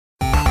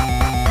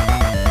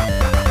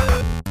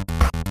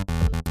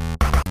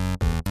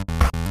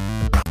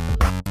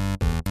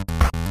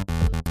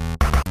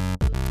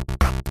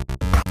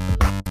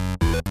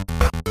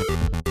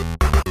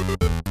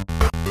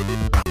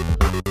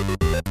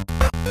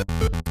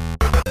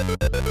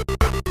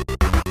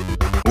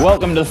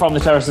Welcome to the From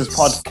the Terraces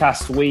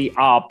podcast. We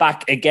are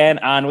back again,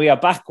 and we are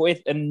back with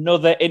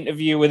another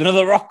interview with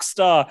another rock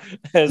star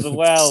as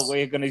well.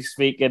 We're going to be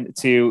speaking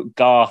to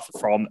Garth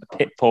from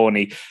Pit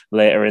Pony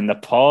later in the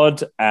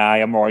pod. I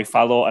am Rory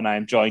Fallow, and I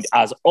am joined,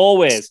 as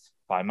always,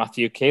 by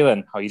Matthew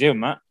Keelan. How are you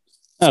doing, Matt?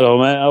 Hello,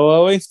 mate. How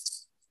are we?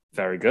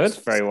 Very good,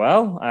 very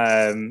well.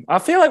 I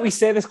feel like we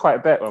say this quite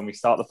a bit when we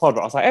start the pod, but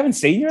I was like, I haven't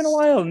seen you in a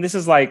while, and this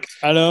is like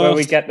where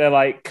we get to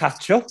like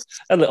catch up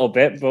a little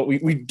bit, but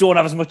we don't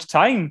have as much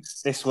time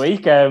this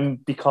week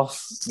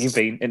because you've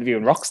been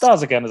interviewing rock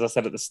stars again, as I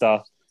said at the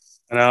start.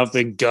 And I've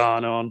been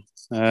gone on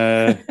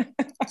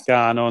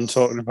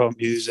talking about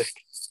music,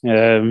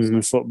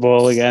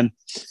 football again.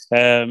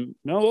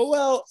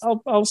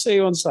 I'll see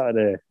you on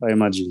Saturday, I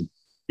imagine.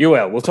 You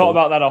will. We'll talk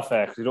about that off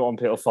air because we don't want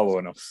people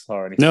following us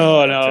or anything.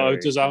 No,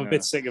 I'm a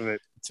bit sick of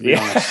it, to be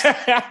honest.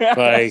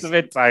 It's a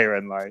bit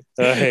tiring,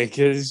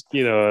 because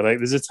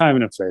there's a time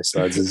and a place,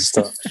 lads, and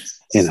stuff.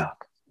 Did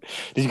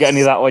you get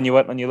any of that when you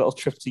went on your little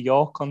trip to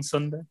York on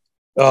Sunday?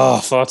 Oh,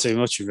 far too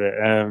much of it.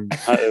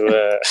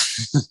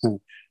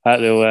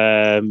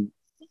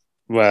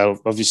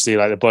 Well, obviously,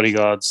 like the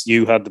bodyguards,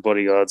 you had the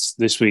bodyguards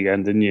this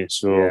weekend, didn't you?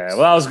 So yeah,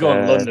 well, I was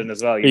going to London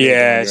as well.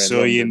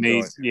 So you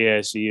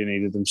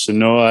needed them. So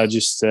no, I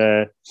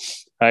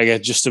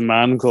get just a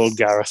man called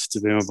Gareth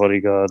to be my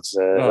bodyguard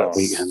that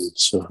weekend.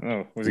 So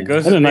was he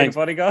good at being a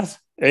bodyguard?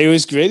 He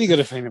was really good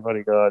at being a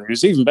bodyguard. He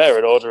was even better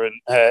at ordering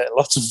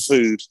lots of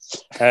food,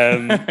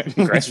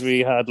 which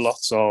we had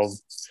lots of.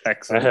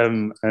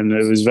 Excellent. And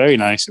it was very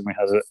nice, and we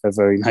had a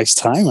very nice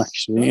time,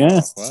 actually.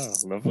 Yeah. Wow,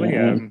 lovely.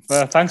 Yeah.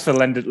 Well, thanks for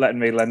letting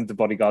me lend the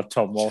bodyguard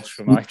Tom Walsh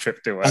for my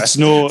trip to That's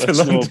no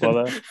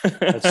bother.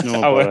 That's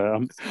no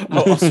bother.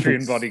 Our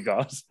Austrian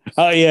bodyguard.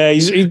 Oh yeah,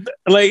 we've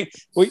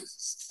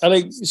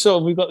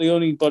got the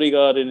only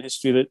bodyguard in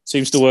history that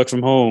seems to work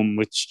from home,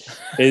 which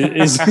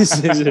is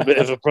a bit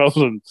of a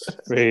problem,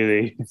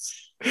 really.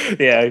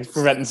 Yeah,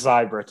 preventing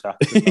cyber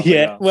attacks.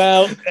 Yeah,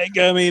 well,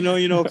 I mean,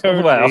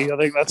 currently, I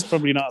think that's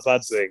probably not a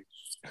bad thing.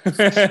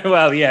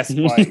 Well, yes,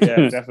 quite,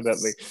 yeah,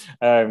 definitely.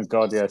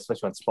 God, yeah,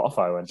 especially when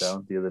Spotify went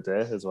down the other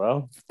day as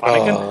well.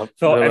 Panicking.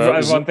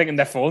 Everyone thinking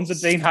their phones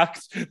had been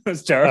hacked. It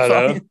was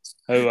terrifying.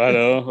 I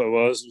know. It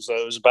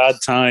was a bad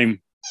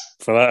time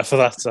for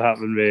that to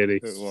happen, really.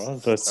 It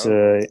was. But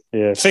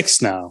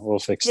fixed now. All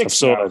fixed. I've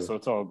sorted. So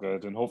it's all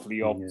good. And hopefully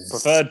your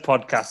preferred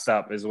podcast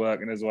app is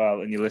working as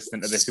well and you're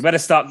listening to this. We better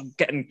start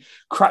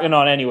cracking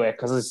on anyway,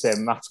 because as I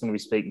say, Matt's going to be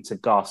speaking to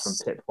Garth from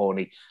Pit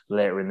Pony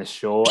later in the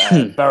show.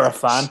 Borough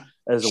fan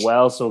as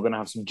well. So we're going to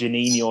have some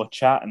Janino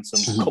chat and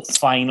some cup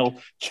final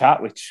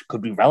chat, which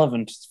could be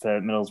relevant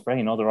for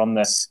Middlesbrough. They're on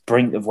the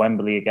brink of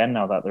Wembley again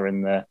now that they're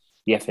in the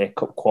FA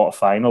Cup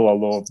quarter-final,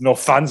 although no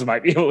fans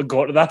might be able to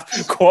go to that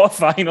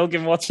quarter-final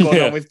given what's going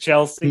on with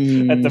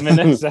Chelsea at the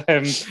minute.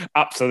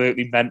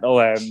 Absolutely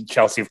mental.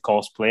 Chelsea, of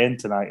course, playing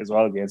tonight as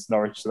well against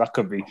Norwich, so that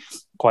could be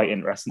quite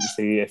interesting to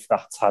see if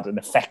that's had an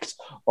effect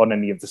on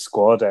any of the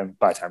squad.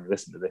 By the time you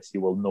listen to this, you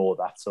will know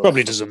that. So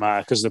probably doesn't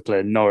matter because they're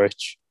playing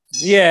Norwich.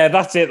 Yeah,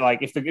 that's it.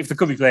 Like if they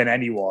could be playing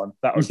anyone,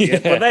 that would be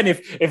it. But then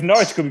if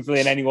Norwich could be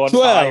playing anyone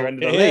higher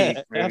end of the league,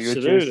 maybe you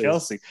would choose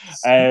Chelsea.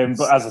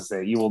 But as I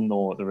say, you will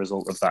know the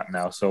result of that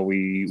now, so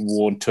we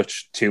won't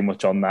touch too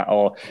much on that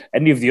or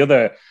any of the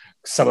other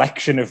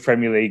selection of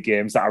Premier League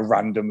games that are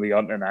randomly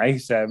on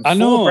tonight. I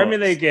know 4 Premier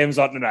League games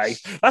on tonight.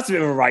 That's a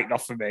bit of a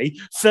write-off for me.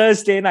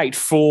 Thursday night,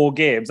 4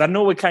 games. I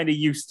know we're kind of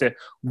used to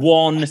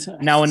one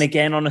now and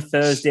again on a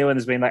Thursday when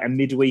there's been like a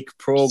midweek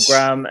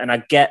program, and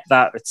I get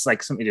that it's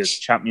like something to do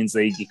with Champions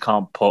League. You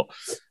can't put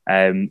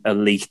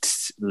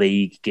elite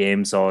league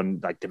games on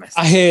like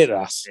domestic. I hate that.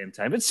 At the same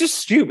time. It's just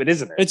stupid,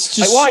 isn't it? It's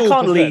just like, why so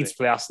can't pathetic. Leeds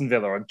play Aston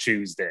Villa on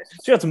Tuesday?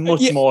 So that's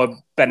much more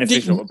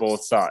beneficial to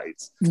both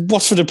sides.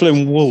 Watford are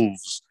playing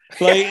Wolves.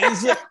 Like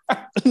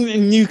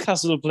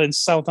Newcastle are playing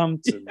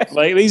Southampton.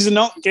 Like these are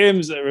not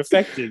games that are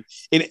affected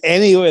in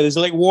any way. There's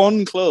like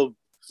one club,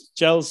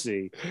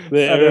 Chelsea,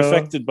 that are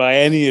affected by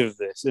any of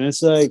this, and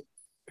it's like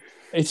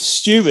it's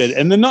stupid.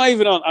 And they're not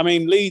even on. I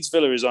mean, Leeds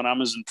Villa is on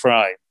Amazon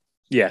Prime.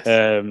 Yes.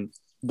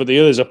 But the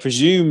others, I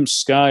presume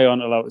Sky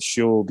aren't allowed to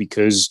show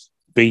because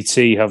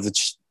BT have the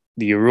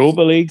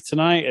Europa League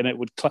tonight, and it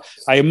would.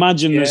 I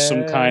imagine there's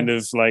some kind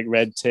of like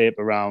red tape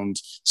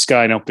around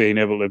Sky not being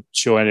able to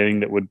show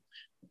anything that would.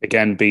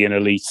 Again, be an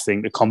elite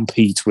thing to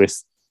compete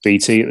with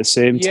BT at the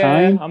same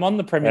time. I'm on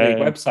the Premier League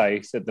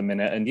website at the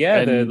minute, and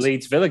the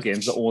Leeds Villa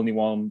game's the only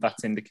one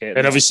that's indicated.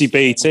 And obviously,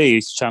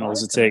 BT's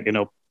channels are taken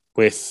up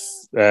with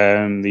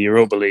the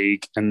Europa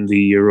League and the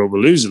Europa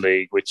Loser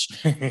League, which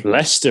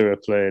Leicester are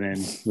playing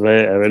in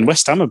later, and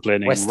West Ham are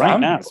playing in right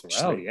now.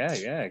 Well, yeah,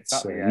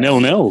 exactly.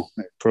 0-0,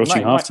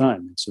 approaching half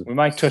time. So. We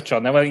might touch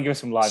on that. We can give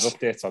some live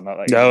updates on that.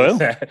 Like,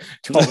 that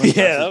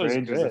was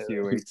Rangers a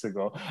few weeks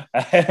ago.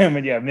 And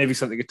maybe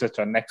something to touch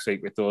on next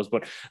week with those.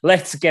 But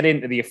let's get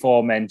into the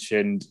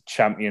aforementioned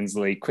Champions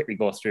League. Quickly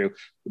go through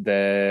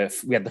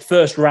we had the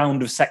first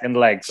round of second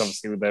legs.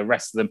 Obviously, the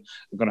rest of them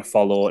are going to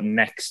follow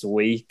next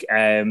week.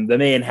 The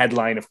main headline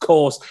headline, of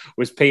course,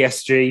 was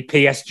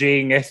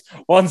PSGing it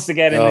once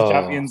again in the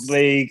Champions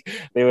League.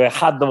 They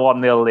had the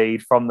 1-0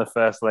 lead from the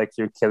first leg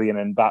through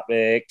Kylian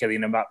Mbappe.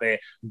 Kylian Mbappe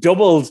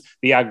doubled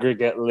the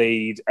aggregate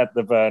lead at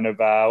the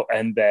Bernabeu,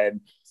 and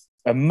then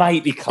a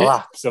mighty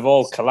collapse of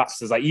all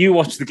collapses. Like, you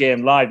watched the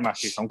game live,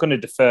 Matthew, so I'm going to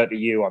defer to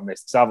you on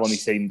this because I've only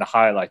seen the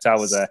highlights. I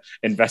was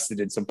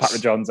invested in some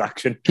Patrick John's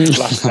action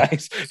last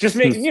night. Just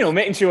making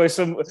sure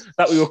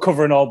that we were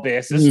covering all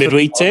bases.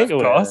 Midweek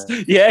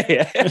takeaway. Yeah,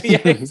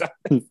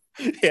 exactly.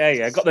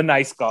 Yeah. Got the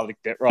nice garlic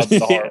dip rather than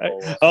the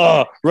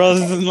horrible.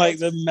 Rather than like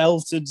the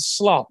melted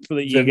slop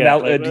that you get.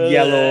 Melted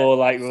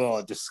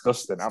yellow,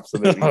 disgusting.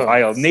 Absolutely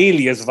vile.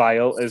 Nearly as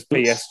vile as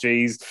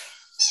PSG's.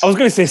 I was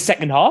going to say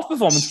second half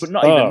performance, but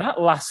not even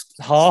that last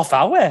half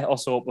hour or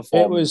so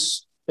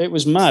performance. It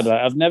was mad. Like,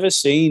 I've never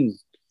seen.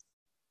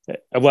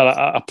 Well,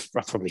 I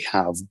probably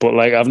have, but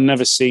like I've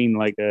never seen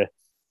like a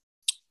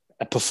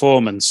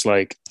performance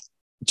like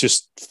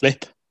just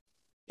flip.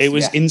 It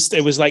was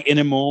It was like in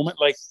a moment.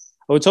 Like,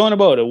 I was talking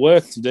about it at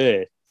work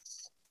today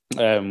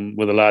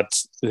with a lad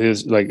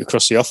who's like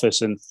across the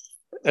office, and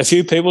a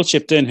few people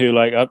chipped in who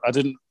like I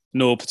didn't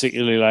know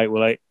particularly were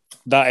like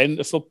that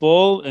into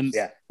football, and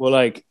were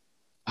like,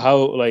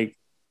 how, like,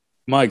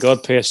 my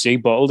God, PSG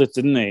bottled it,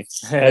 didn't they?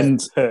 And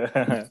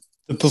the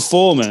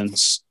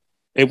performance,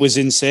 it was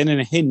insane, and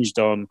it hinged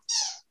on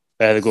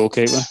the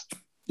goalkeeper,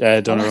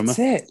 Donnarumma. That's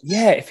it.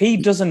 Yeah, if he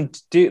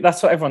doesn't do,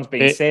 that's what everyone's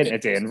been saying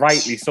today, and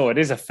rightly so. It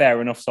is a fair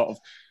enough sort of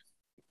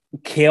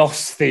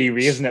chaos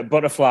theory, isn't it?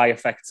 Butterfly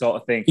effect sort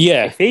of thing.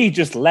 Yeah. If he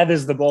just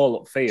leathers the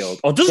ball upfield,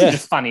 or doesn't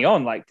just fanny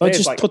on, like, or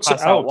just puts it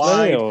out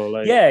wide, or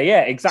like, yeah,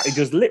 exactly.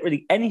 Does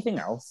literally anything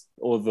else,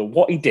 or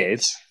what he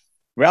did.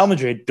 Real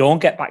Madrid don't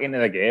get back into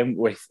the game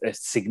with a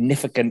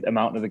significant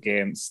amount of the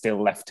game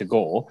still left to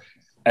go,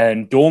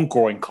 and don't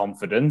grow in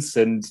confidence,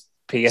 and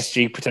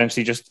PSG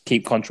potentially just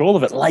keep control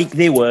of it like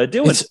they were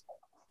doing.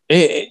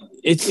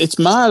 It's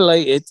mad,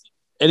 like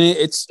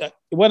it's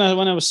when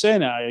I was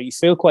saying it, you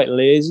feel quite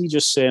lazy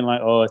just saying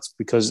like, oh, it's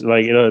because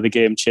like the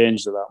game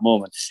changed at that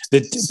moment. The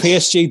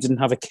PSG didn't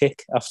have a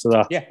kick after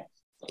that. Yeah,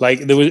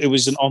 like it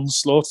was an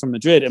onslaught from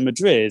Madrid, and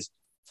Madrid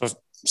for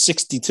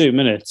 62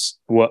 minutes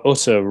were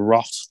utter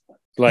rot.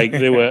 Like,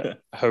 they were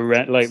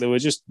horrendous. Like, they were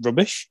just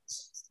rubbish.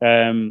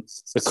 They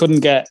couldn't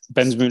get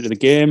Benzema to the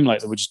game.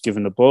 Like, they were just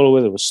giving the ball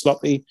away. They were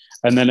sloppy.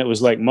 And then it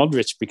was like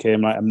Modric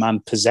became like a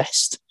man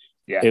possessed.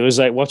 Yeah. It was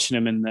like watching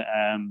him in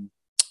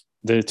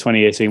the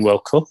 2018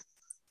 World Cup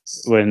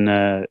when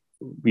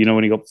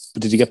when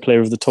did he get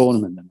Player of the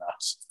Tournament in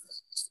that?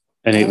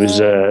 And it was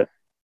did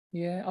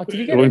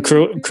he get when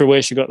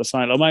Croatia got the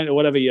final, or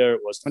whatever year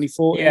it was,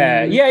 2014.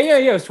 Yeah.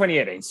 It was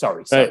 2018.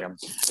 Sorry.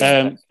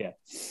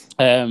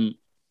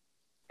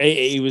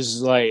 He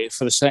was like,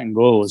 for the second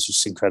goal was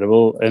just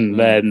incredible, and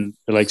then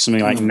like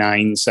something like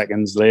 9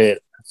 seconds later,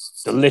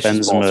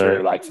 delicious ball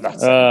through, like, for that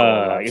second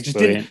goal. Like, it just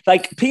didn't,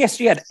 like,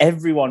 PSG had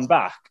everyone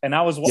back, and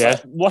I was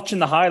watching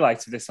the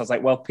highlights of this. I was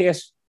like, well,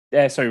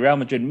 Real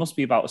Madrid must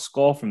be about to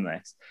score from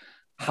this.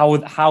 How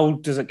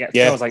does it get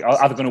through? I was like,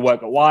 are they going to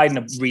work it wide, and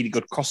a really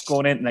good cross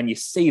going in, and then you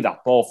see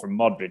that ball from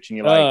Modric, and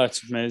you're like,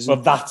 it's amazing.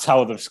 Well, that's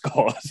how they've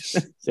scored.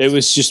 It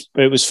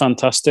was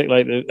fantastic.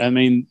 Like, I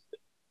mean.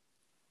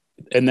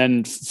 And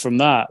then from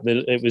that,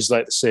 it was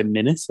like the same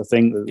minute. I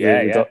think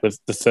we got the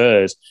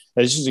third.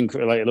 It's just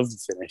incredible. Like, I love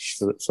the finish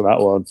for that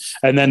one.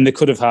 And then they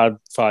could have had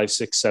 5,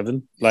 6,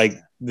 7. Like,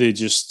 they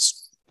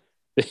just,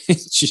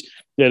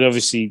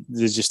 obviously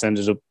they just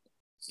ended up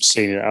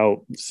seeing it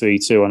out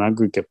 3-2 on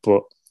aggregate.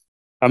 But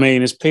I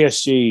mean, as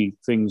PSG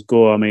things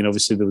go, I mean,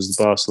 obviously there was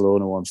the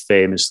Barcelona one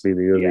famously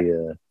the other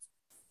year.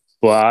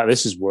 But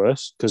this is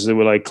worse because they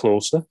were like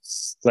closer.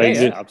 Like,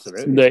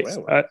 absolutely.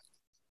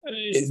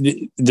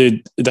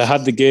 They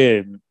had the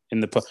game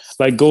in the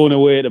like going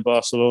away to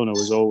Barcelona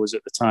was always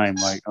at the time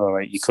like, all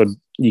right, you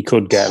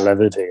could get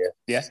levered here.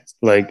 Yeah.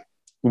 Like,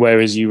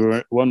 whereas you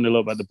were 1-0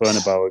 up at the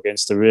Bernabeu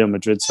against the Real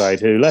Madrid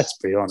side, who, let's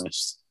be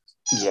honest,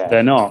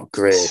 they're not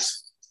great.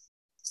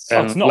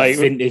 It's not like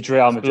vintage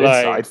Real Madrid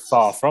side.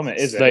 Far from it,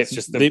 is it? Like, it's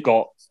just they've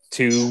got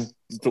two.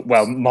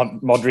 Well,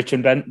 Modric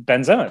and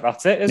Benzema.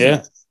 That's it, isn't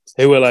it?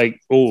 Who were like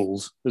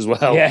old as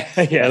well. Yeah.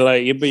 And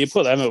like, but you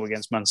put them up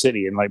against Man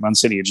City, and like Man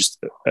City are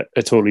just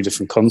a totally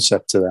different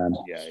concept to them.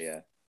 Yeah.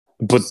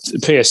 But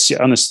PSG,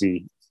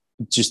 honestly,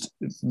 just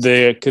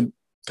they could.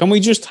 Can we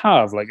just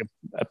have like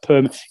a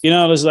permanent?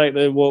 There's like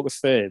the Walk of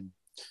Fame.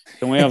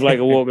 Can we have like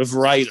a Walk of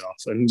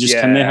Write-Off, and just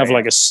can they have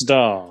like a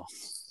star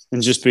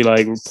and just be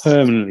like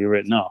permanently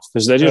written off,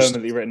 because they're just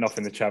permanently written off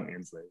in the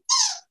Champions League.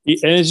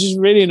 And it just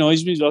really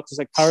annoys me as well, because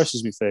like Paris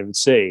is my favourite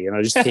city, and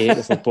I just hate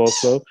the football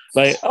club.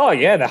 Like,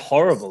 they're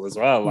horrible as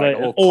well. Like,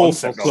 the whole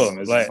concept of them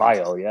is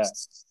vile. Yeah,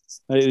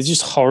 like, it's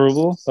just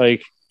horrible.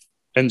 Like,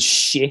 and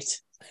shit.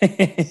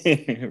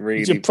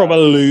 Really it's a proper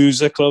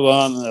loser club,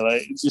 aren't they?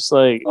 Like, it's just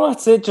like, well,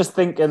 that's it. Just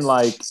thinking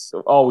like,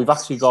 oh, we've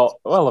actually got,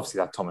 well, obviously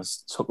that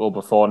Thomas Tuchel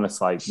before, and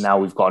it's like now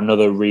we've got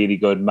another really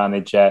good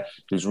manager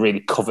who's really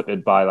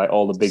coveted by like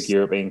all the big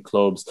European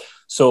clubs.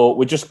 So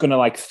we're just gonna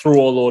like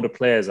throw a load of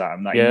players at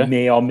him that he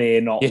may or may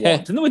not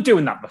want. And they were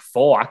doing that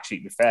before, actually.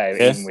 To be fair,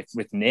 even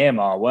with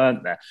Neymar,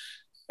 weren't they?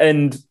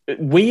 And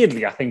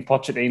weirdly, I think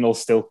Pochettino will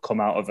still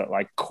come out of it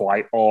like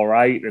quite all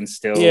right and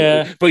still,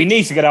 but he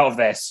needs to get out of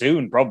there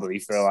soon, probably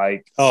for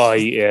like,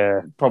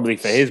 probably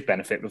for his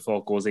benefit before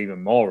it goes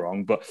even more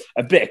wrong. But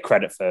a bit of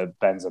credit for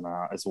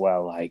Benzema as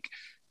well. Like,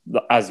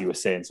 as you were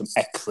saying, some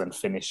excellent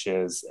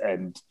finishes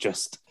and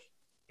just,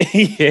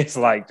 he is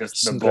like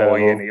just the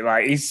boy, and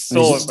he's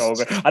so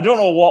good. I don't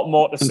know what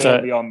more to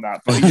say beyond that,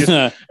 but he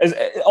just,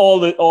 all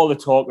the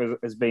talk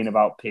has been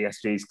about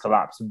PSG's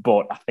collapse,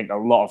 but I think a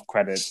lot of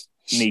credit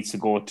needs to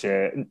go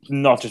to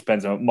not just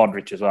Benzema,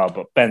 Modric as well,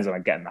 but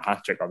Benzema getting the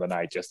hat trick on the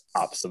night, just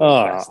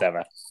absolute best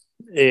ever.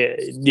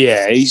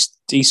 Yeah,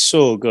 he's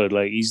so good.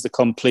 Like, he's the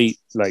complete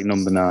like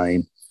number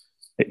 9.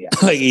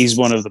 Like, he's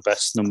one of the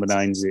best number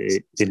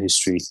 9s in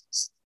history,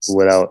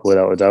 without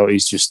a doubt.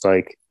 He's just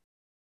like,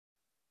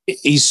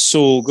 he's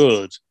so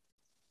good,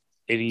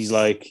 and he's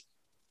like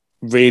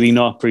really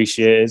not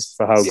appreciated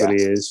for how good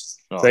he is.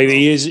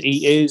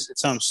 He is. It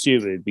sounds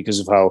stupid because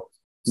of how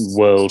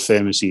world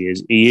famous he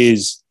is. He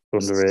is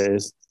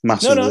underrated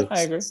massively. No,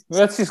 I agree. Well,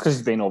 that's just because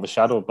he's been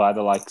overshadowed by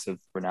the likes of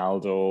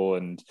Ronaldo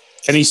and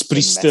he's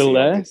still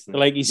there. Obviously.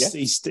 Like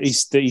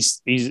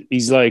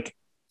he's like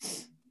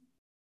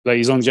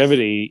his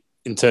longevity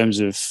in terms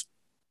of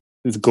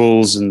the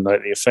goals and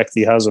like the effect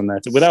he has on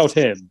that. Without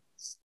him,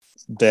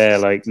 they're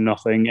like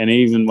nothing. And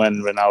even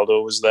when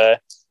Ronaldo was there,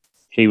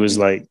 he was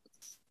like,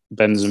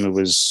 Benzema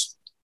was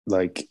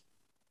like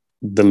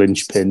the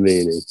linchpin,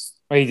 really.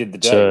 Well, he did the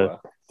dirty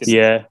work.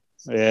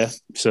 Yeah.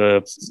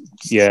 So,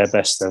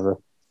 best ever.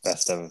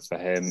 Best ever for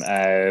him.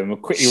 We'll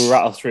quickly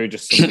rattle through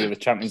just some of the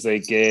Champions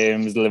League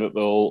games.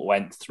 Liverpool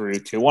went through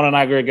 2-1 on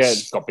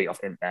aggregate. Got beat off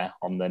Inter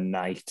on the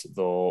night,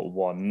 though,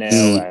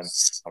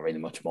 1-0. Not really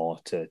much more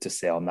to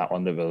say on that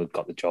one. Liverpool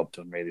got the job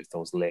done, really, with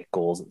those late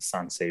goals at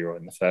San Siro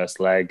in the first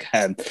leg.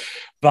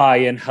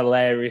 Bayern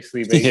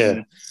hilariously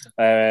beating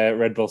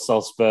Red Bull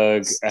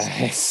Salzburg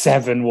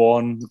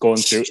 7-1, going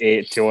through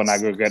 8-2 on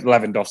aggregate.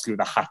 Lewandowski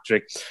with a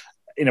hat-trick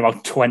in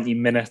about 20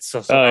 minutes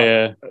or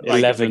so.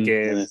 11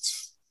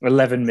 minutes.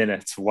 11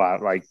 minutes. Wow,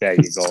 like, there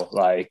you go.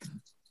 Like,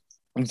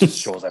 it just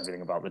shows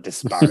everything about the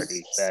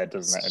disparity there,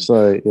 doesn't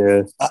it?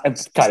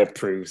 It kind of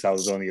proves how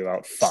there's only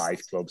about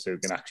 5 clubs who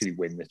can actually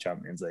win the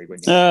Champions League when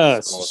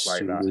you scores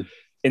like that.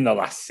 In the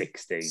last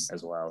 16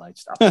 as well. Like,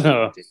 just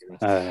absolutely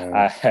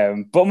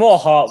ridiculous. But more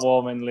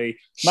heartwarmingly,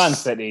 Man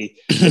City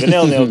with a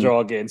 0-0 draw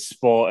against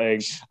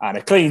Sporting and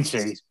a clean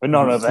sheet for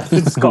none other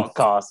than Scott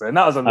Carson.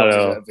 That was a lovely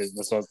bit of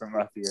business, wasn't it,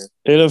 Matthew?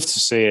 You'd love to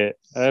see it.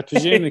 I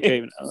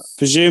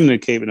presume they're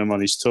keeping him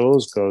on his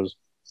toes, because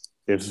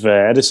if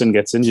Ederson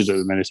gets injured at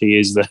the minute, he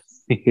is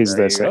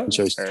their second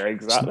choice.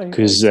 Exactly.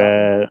 Because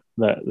that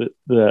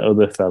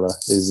other fella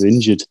is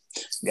injured.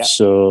 Yeah.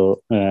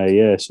 So,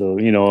 so,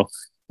 you know,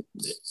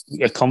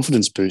 a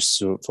confidence boost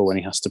for when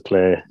he has to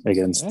play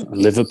against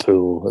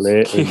Liverpool.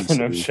 Keeping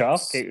him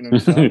sharp.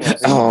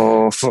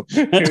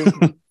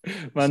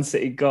 Man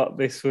City got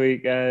this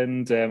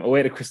weekend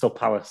away to Crystal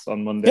Palace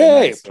on Monday.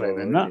 Yeah,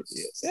 playing that.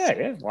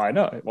 Yeah. Why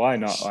not?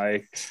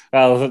 Like,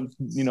 well,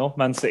 you know,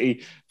 Man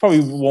City probably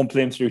won't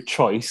play him through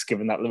choice,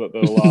 given that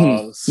Liverpool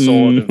are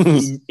sort of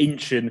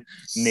inching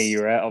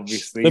nearer.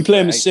 Obviously, they play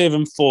him, save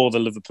him for the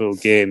Liverpool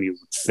game. You would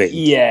think.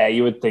 Yeah,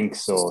 you would think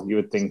so.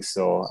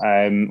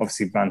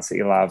 Obviously, Man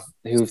City will have,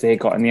 who have they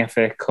got in the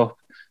FA Cup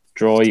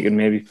draw? You can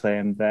maybe play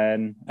him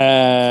then.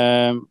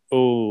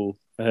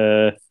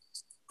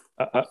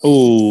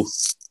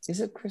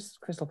 Is it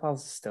Crystal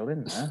Palace still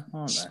in there?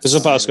 Aren't they?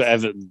 Crystal Palace got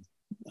Everton.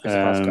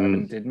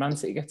 Did Man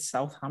City get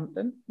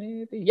Southampton?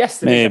 Maybe. Yes,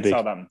 they did get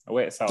Southampton.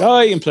 Away to Southampton. Oh,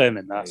 you can play him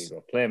in that. There you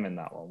go. Play him in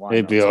that one. Why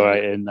He'd not? be all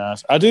right in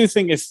that. I do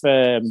think if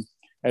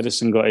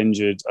Ederson got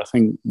injured, I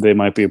think they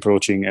might be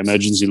approaching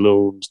emergency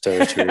loans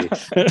territory.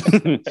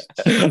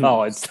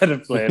 Instead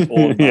of playing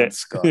old man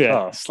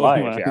Scott.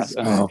 Slight.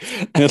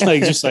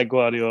 Just like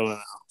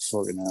Guardiola.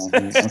 Fucking hell.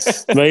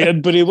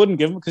 But he wouldn't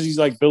give him, because he's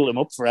like built him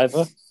up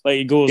forever. Like,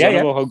 he goes on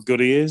about how good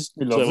he is.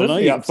 He loves it.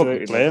 You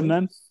fucking play him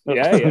then.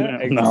 Yeah,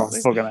 exactly. No,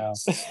 fucking hell.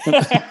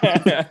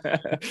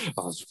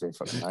 I was pretty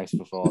fucking nice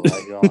before.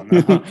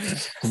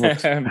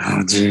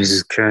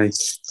 Jesus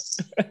Christ.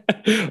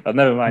 Well,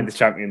 never mind the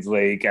Champions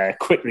League.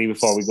 Quickly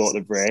before we go to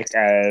the break,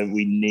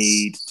 we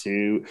need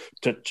to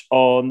touch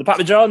on the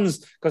Papa Johns,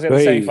 because we have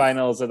the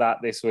semi-finals of that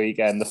this week,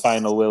 and the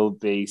final will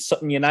be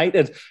Sutton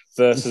United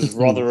versus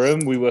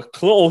Rotherham. We were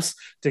close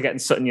to getting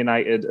Sutton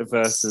United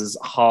versus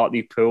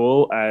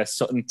Hartlepool.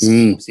 Sutton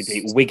obviously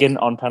beat Wigan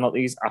on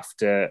penalties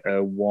after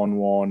a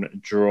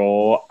 1-1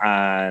 draw,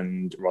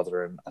 and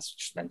Rotherham, as I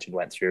just mentioned,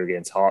 went through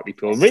against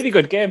Hartlepool. Really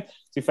good game.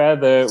 To be fair,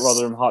 the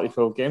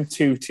Rotherham-Hartlepool game,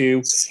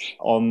 2-2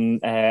 on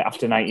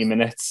after 90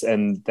 minutes,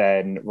 and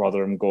then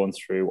Rotherham going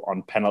through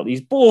on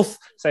penalties. Both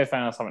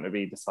semi-finals having to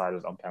be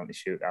decided on penalty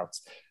shootouts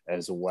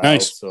as well.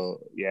 Nice.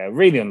 So, yeah,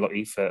 really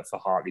unlucky for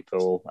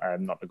Hartlepool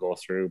not to go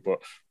through,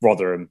 but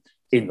Rotherham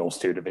in those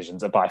two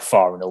divisions are by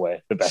far and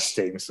away the best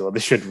team, so they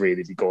should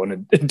really be going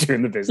and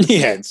doing the business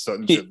against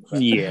Sutton, shouldn't they?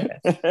 Yeah,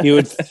 you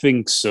would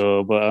think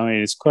so, but I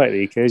mean, it's quite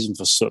the occasion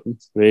for Sutton,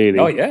 really.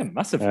 Oh, yeah,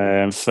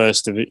 massively.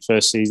 First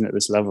season at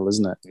this level,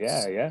 isn't it?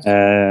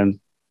 Yeah.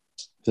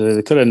 So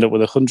they could end up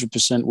with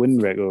 100% win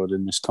record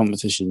in this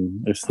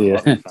competition if they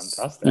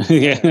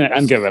fantastic.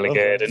 and get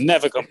relegated and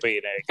never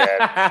compete again.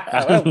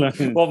 Well,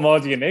 what more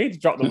do you need?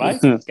 Drop the mic,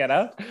 get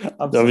out.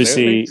 Absolutely.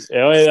 Obviously,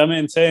 I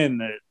maintain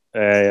that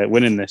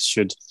winning this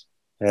should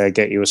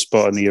get you a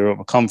spot in the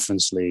Europa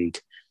Conference League.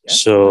 Yeah.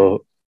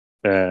 So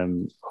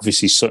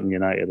obviously Sutton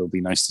United will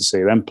be nice to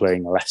see them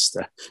playing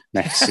Leicester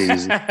next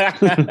season.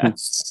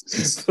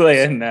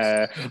 Playing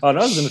I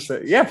was going to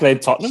say, playing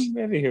Tottenham,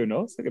 maybe, who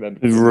knows? They're going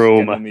to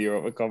Roma in the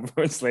Europa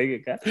Conference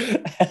League again.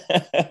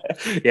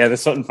 The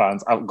Sutton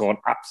fans out going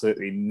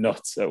absolutely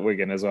nuts at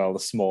Wigan as well. The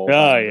small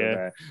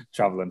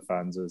travelling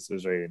fans was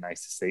really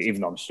nice to see, even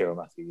though I'm sure,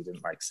 Matthew, you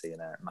didn't like seeing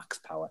Max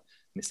Power.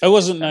 It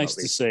wasn't nice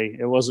to see.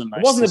 It wasn't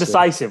a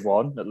decisive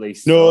one, at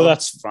least. No,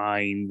 that's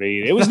fine,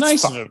 really. It was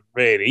nice of him,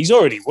 really. He's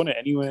already won it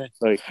anyway.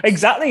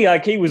 Exactly.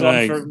 He was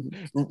on for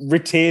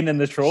retaining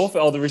the trophy,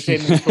 or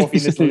retaining the trophy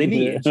in this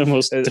lineage. The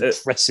most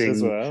depressing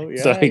as well.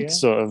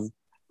 Sort of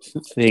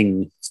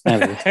thing.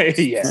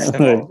 Very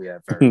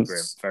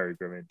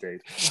grim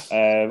indeed.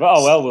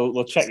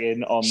 We'll check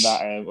in on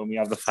that when we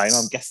have the final.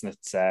 I'm guessing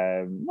it's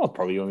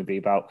probably only be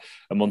about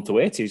a month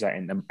away. It's usually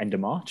in the end of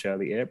March,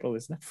 early April,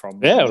 isn't it?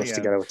 We'll have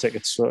to get our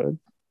tickets sorted.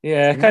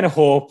 Yeah, I kind of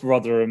hope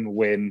Rotherham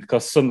win,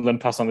 because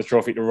Sunderland pass on the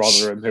trophy to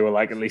Rotherham, who are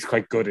at least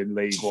quite good in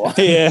League One.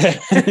 Yeah.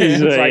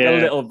 It's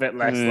a little bit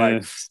less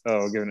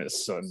giving it to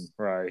Sutton,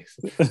 right?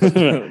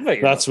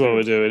 That's what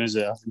we're doing, is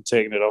it? I've been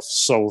taking it off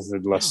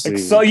Salford last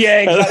season. So,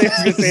 exactly. I was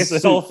going to say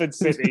Salford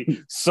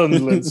City,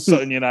 Sunderland,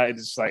 Sutton United.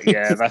 It's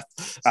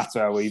that's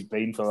where we've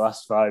been for the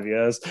last 5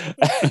 years.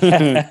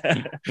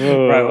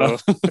 Right,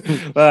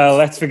 well,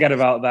 let's forget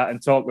about that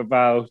and talk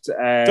about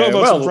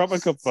some proper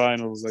cup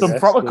finals.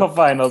 Proper cup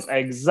finals,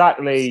 exactly.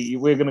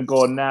 We're going to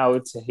go now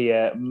to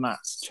hear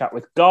Matt's chat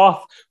with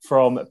Garth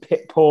from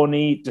Pit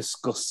Pony,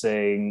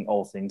 discussing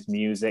all things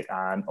music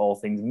and all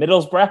things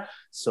Middlesbrough.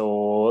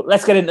 So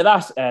let's get into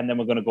that, and then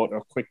we're going to go to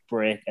a quick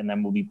break, and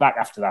then we'll be back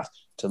after that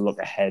to look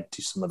ahead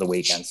to some of the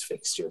weekend's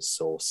fixtures.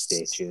 So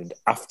stay tuned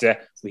after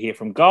we hear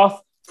from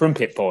Garth from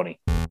Pit Pony.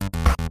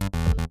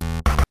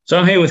 So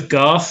I'm here with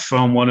Garth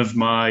from one of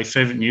my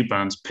favourite new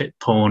bands, Pit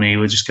Pony.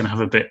 We're just going to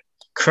have a bit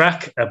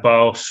crack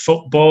about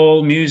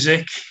football,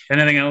 music,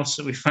 anything else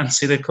that we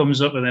fancy that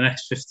comes up in the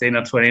next 15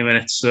 or 20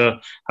 minutes. So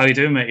how you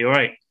doing, mate? You all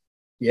right?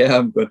 Yeah,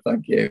 I'm good,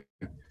 thank you.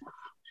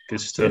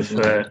 Good stuff.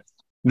 Good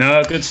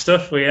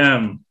stuff.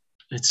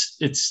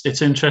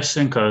 It's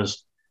interesting,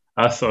 because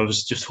I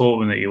was just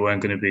hoping that you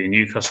weren't going to be a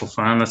Newcastle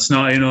fan. That's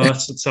not,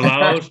 that's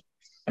allowed.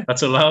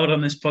 That's allowed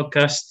on this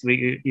podcast.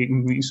 You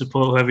can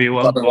support whoever you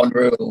want. One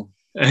rule.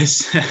 But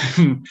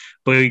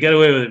you get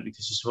away with it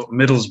because you support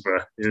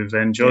Middlesbrough, who've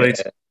enjoyed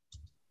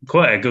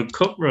quite a good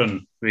cup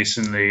run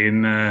recently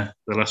in the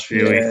last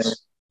few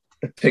weeks.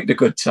 I picked a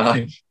good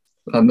time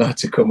on that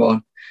to come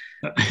on.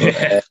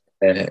 But,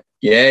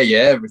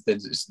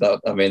 everything's just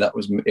that. I mean, it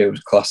was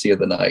classy of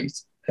the night.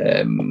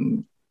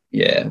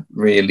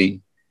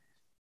 Really.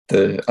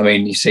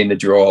 You've seen the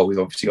draw. We've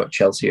obviously got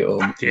Chelsea at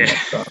home.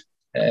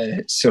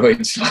 So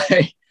it's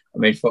like, I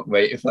mean, fuck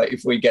mate,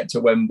 if we get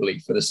to Wembley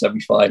for the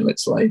semi-final,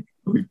 it's like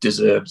we've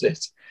deserved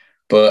it.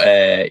 But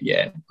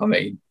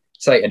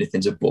it's like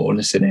anything's a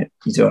bonus, in it.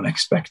 You don't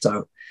expect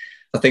out.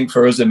 I think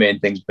for us the main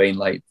thing's been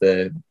like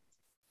the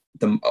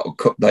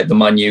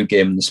Man U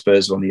game and the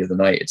Spurs one the other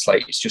night.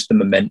 It's just the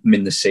momentum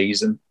in the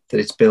season that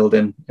it's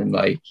building, and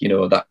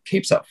that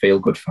keeps that feel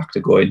good factor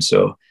going.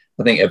 So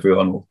I think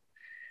everyone will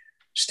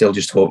still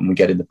just hoping we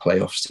get in the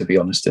playoffs, to be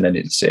honest, and then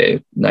it's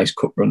a nice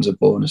cup run's a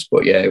bonus.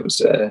 But yeah, it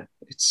was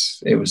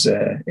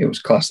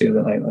classy the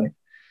other night. Like,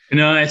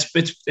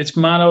 it's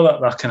mad how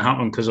that can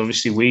happen, because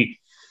obviously we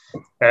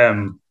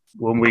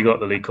when we got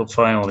the League Cup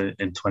final in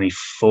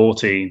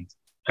 2014,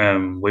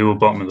 we were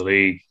bottom of the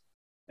league,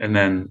 and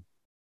then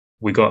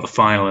we got the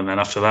final, and then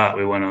after that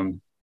we went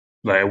on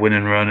like a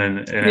winning run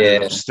and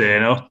ended up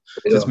staying up.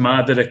 Yeah. It's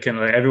mad that it can,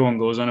 everyone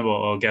goes on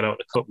about get out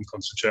the cup and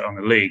concentrate on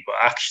the league, but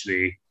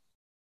actually,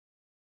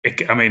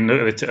 look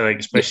at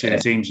especially the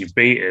teams you've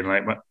beaten,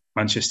 like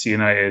Manchester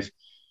United,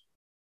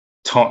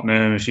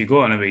 Tottenham. If you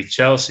go on and beat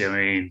Chelsea,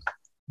 there's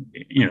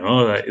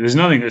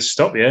nothing to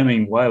stop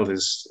you. Wild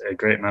is a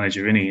great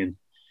manager, isn't he? And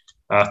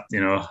that,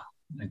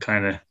 and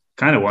kind of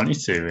kind of want you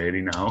to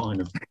really now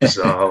in a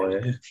bizarre way,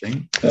 I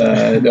think.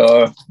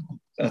 No,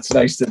 that's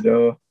nice to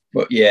know.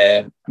 But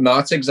yeah, no,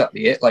 that's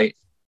exactly it. Like,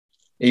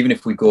 even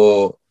if we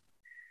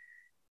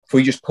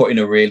just put in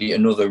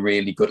another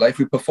really good, like if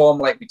we perform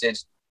like we did,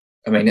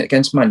 I mean,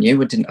 against Man U,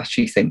 we didn't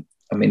actually think,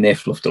 I mean, they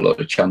fluffed a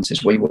lot of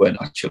chances. We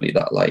weren't actually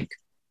that, like,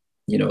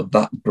 you know,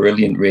 that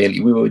brilliant,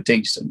 really. We were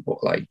decent,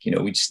 but like, you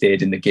know, we'd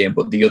stayed in the game.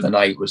 But the other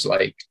night was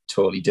like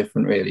totally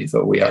different, really. I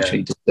thought we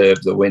actually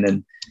deserved the win.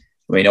 And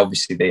I mean,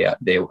 obviously they had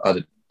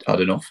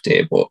an off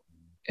day, but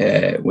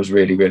was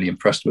really, really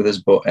impressed with us.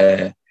 But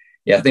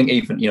yeah, I think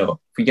even, you know,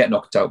 if we get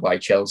knocked out by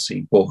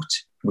Chelsea, but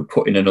we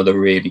put in another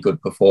really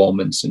good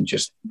performance and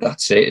just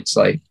that's it. It's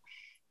like,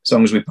 as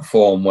long as we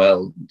perform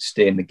well,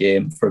 stay in the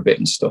game for a bit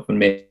and stuff and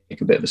make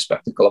a bit of a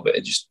spectacle of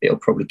it, it'll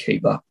probably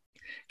keep that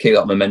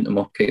momentum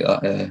up, keep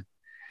that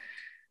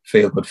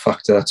feel-good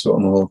factor. That's what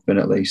I'm hoping,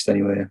 at least,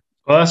 anyway.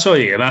 Well, that's all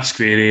you can ask,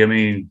 really. I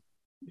mean,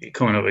 you're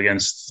coming up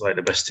against like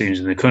the best teams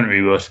in the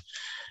country, but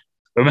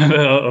I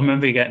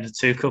remember getting to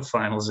 2 cup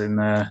finals in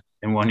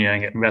 1 year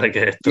and getting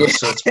relegated. Yeah,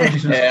 so it's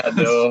pretty yeah, I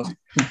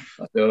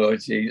know.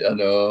 Geez, I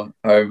know.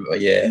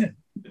 Yeah,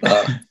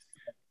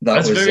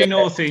 that's a very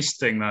northeast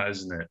thing, that,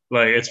 isn't it?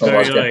 Like, it's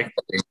very like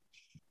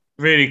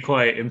really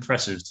quite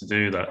impressive to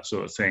do that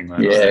sort of thing.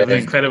 Like, have an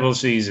incredible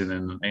season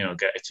and, you know,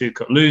 get a 2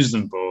 cup, lose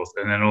them both,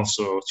 and then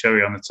also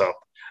cherry on the top.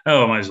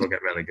 Oh, I might as well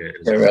get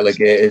relegated. Get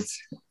relegated.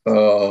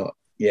 Oh,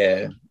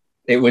 yeah.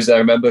 It was, I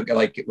remember,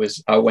 like,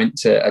 I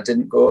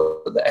didn't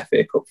go to the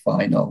FA Cup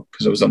final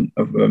because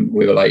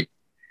we were like,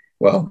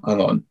 well,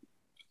 hang on.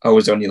 I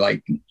was only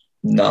like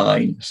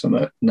 9,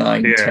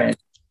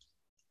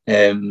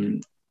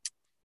 10.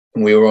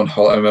 We were on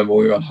holiday. I remember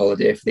we were on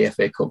holiday for the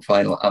FA Cup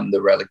final and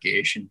the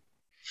relegation.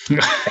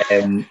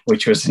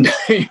 Which was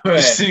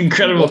just an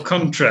incredible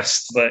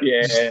contrast. Like,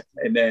 yeah,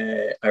 and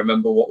I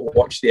remember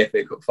watched the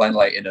FA Cup final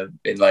like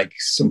in like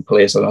some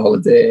place on a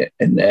holiday,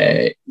 and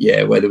where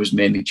there was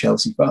mainly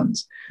Chelsea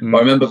fans. But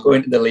I remember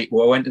going to the league.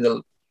 Well, I went to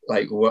the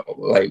like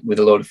with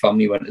a load of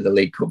family, went to the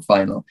League Cup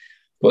final.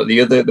 But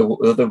the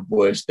other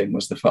worst thing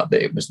was the fact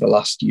that it was the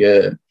last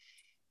year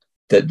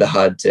that they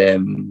had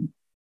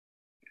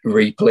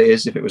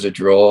replays if it was a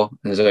draw.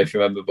 I don't know if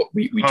you remember, but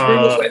we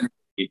drew.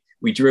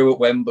 We drew at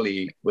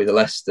Wembley with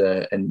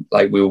Leicester, and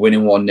like we were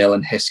winning 1-0,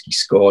 and Heskey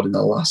scored in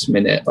the last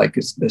minute, like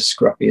it's the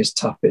scrappiest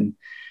tapping,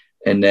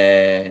 and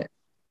there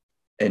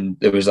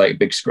was like a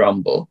big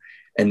scramble,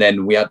 and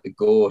then we had to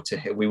go to.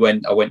 I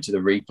went to the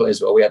replay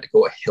as well. We had to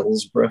go to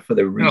Hillsborough for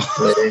the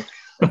replay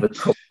of the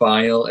cup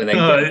final, and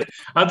then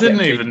I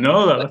didn't even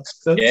know that.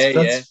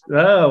 That's,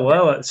 oh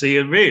wow! So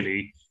you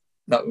really.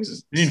 That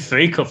was in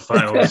 3 cup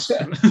finals.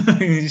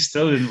 You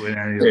still didn't win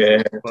any of them.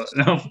 Yeah, but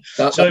no.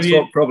 That's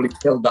what probably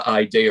killed that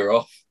idea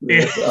off.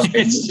 Yeah,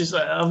 it's just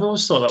like, I've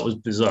always thought that was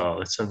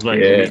bizarre. It's like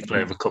a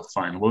replay of a cup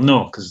final. Well,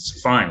 no, because it's a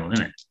final,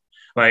 isn't it?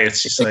 Like,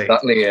 it's just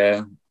exactly,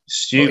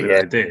 stupid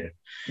idea.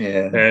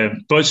 Yeah.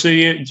 But so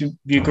you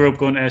grew up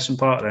going to Ayresome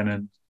Park then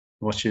and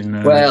watching.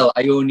 So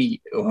I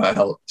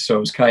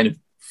was kind of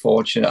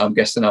fortunate. I'm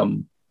guessing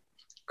I'm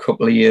a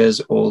couple of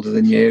years older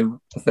than you,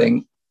 I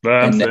think.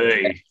 Well, I'm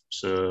 30.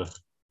 So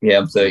yeah,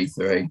 I'm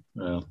 33.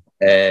 Well.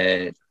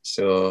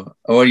 So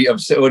I'm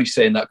already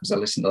saying that because I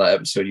listened to that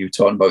episode. You were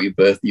talking about your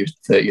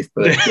 30th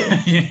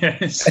birthday.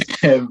 Yes.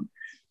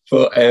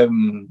 So I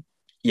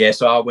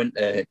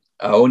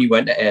only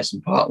went to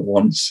Ayresome Park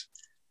once,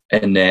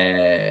 and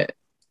then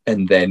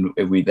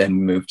we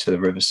moved to the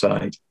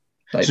Riverside.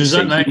 Like, so is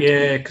that night?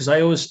 Yeah, because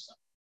I always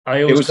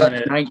it was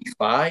like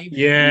 95.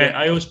 Yeah,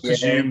 I always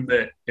presumed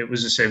that it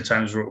was the same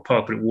time as Roker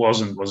Park, but it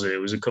wasn't, was it? It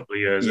was a couple of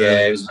years.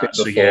 Yeah, it was a bit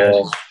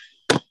before.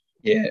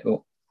 Yeah,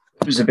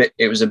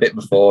 it was a bit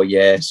before.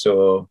 Yeah,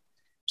 so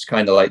it's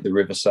kind of like the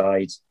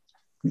Riverside,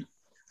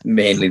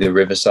 mainly the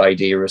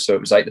Riverside era. So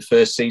it was like the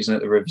first season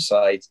at the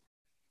Riverside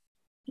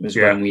was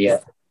when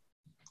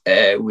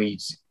we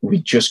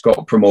just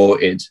got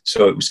promoted.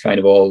 So it was kind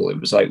of it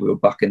was like we were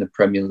back in the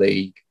Premier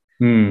League.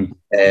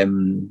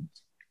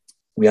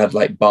 We had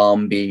like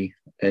Barmby,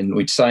 and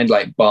we'd signed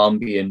like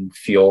Barmby and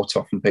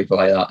Fjortoft and people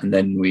like that, and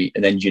then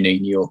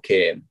Juninho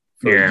came.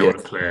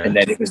 And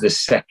then it was the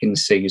second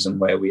season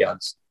where we had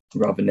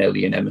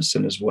Ravanelli and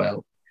Emerson as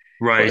well.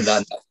 Right. And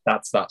then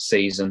that's that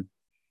season.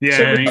 Yeah,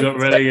 so and you got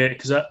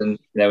relegated. And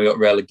then we got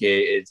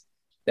relegated.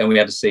 Then we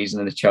had a season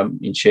in the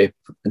Championship,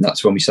 and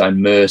that's when we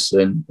signed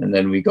Merson, and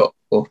then we got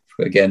up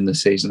again the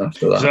season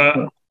after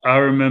that. I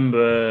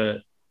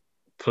remember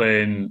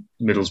playing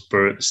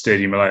Middlesbrough at the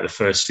Stadium of Light the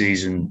first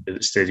season at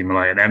the Stadium of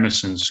Light, and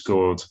Emerson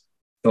scored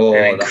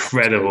an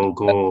incredible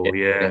goal.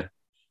 Yeah.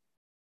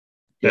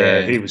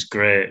 He was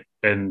great.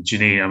 And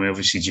Juninho, I mean,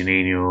 obviously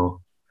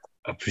Juninho,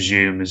 I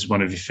presume, is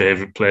one of your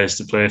favourite players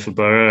to play for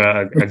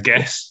Borough. I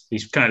guess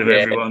he's kind of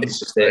everyone's.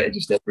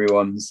 Just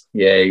everyone's.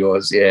 Yeah, he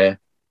was. Yeah.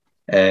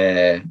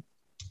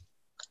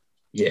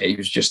 He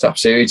was just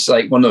absolutely. It's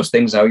like one of those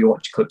things. How you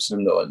watch clips of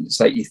him, though, and it's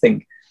like you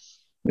think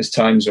there's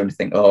times when you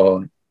think,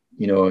 oh,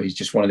 you know, he's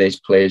just one of those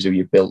players who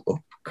you built up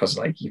because,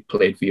 like, you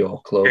played for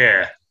your club.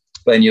 Yeah.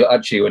 when you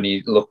actually, when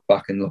you look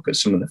back and look at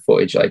some of the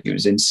footage, like it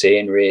was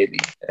insane, really.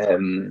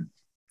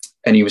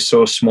 And he was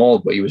so small,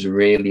 but he was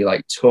really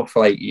like tough.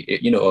 Like,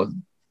 you know,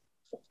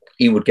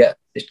 he would get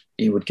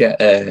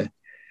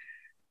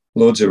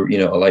loads of, you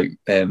know, like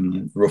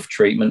rough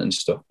treatment and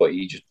stuff, but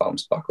he just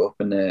bounced back up,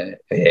 and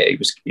he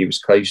was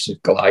close to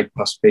glide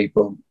past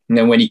people. And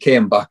then when he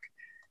came back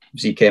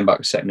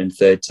a second and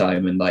third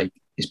time, and like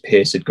his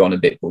pace had gone a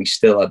bit, but he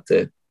still had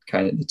the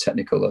kind of the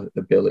technical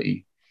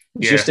ability.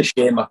 It's just a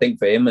shame, I think,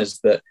 for him, is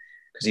that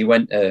because he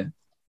went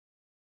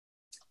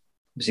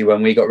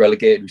when we got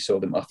relegated, we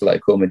sold him to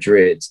Atletico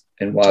Madrid,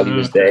 and while he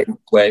was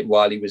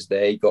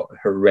there, he got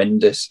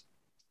horrendous.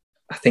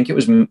 I think it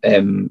was, you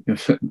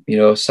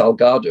know,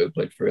 Salgado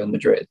played for Real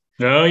Madrid.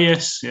 Oh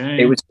yes, yeah.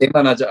 It was him,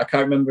 and I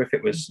can't remember if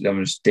it was.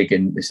 I'm just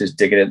digging. This is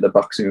digging at the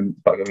back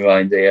of my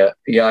mind here.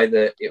 I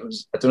don't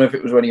know if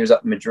it was when he was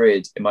at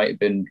Madrid. It might have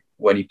been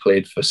when he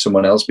played for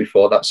someone else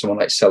before that, someone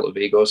like Celta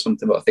Vigo or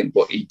something. But I think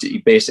he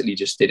basically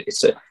just did.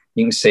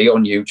 You can see it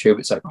on YouTube.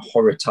 It's like a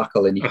horror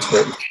tackle, and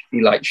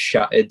he like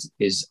shattered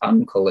his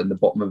ankle in the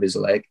bottom of his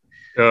leg.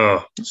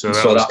 Oh, so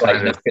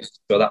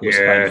that was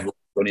kind of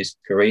on his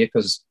career,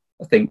 because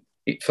I think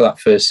for that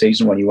first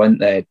season when he went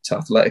there to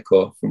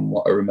Atletico, from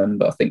what I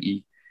remember, I think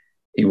he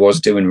was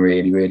doing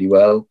really, really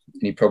well,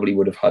 and he probably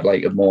would have had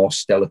like a more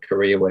stellar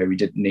career where he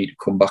didn't need to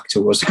come back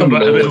to us. Come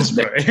back to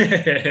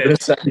the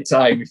second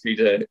time if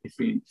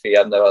he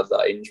hadn't had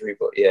that injury.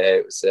 But yeah,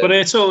 it was. But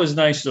it's always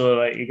nice though,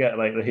 like you get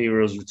like the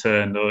hero's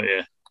return, don't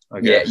you?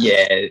 Yeah,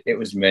 it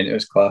was mint. It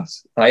was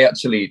class. I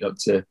actually got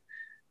to.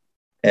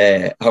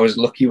 I was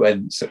lucky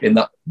when in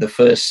the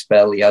first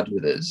spell he had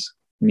with us,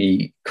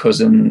 my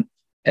cousin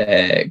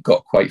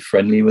got quite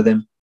friendly with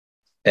him,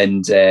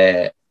 and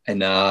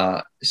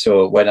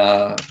so when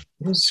I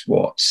was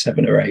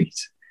 7 or 8,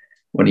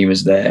 when he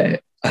was there,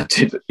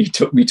 he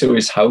took me to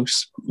his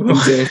house one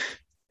day.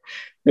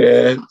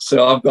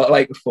 So I've got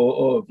like a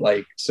photo of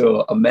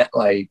so I met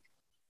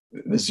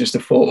there's just a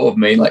photo of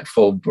me in like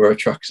full Borough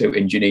tracksuit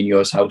in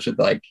Juninho's house with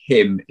like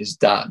him, his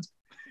dad.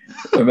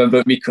 I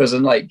remember my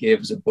cousin gave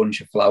us a bunch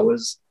of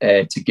flowers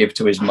to give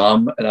to his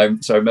mum, and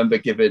I remember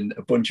giving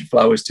a bunch of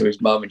flowers to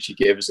his mum, and she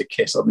gave us a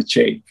kiss on the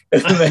cheek.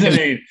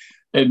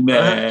 And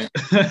then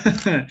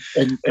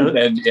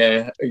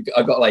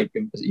I got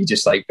he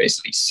just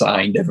basically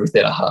signed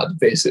everything I had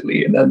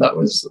basically, and then that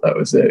was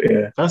it.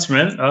 Yeah, that's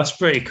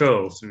pretty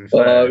cool. To be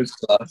fair. Oh, it was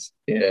class.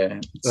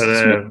 Yeah,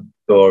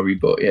 story,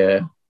 but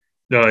yeah.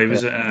 No, he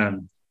was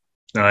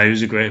he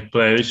was a great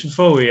player. Just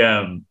before we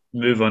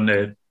move on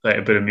to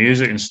a bit of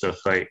music and stuff,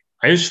 I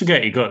just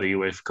forget he got the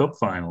UEFA Cup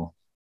final.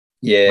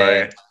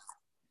 Yeah,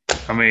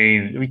 I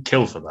mean, we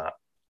kill for that.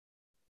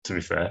 To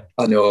be fair,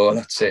 I know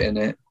that's it, isn't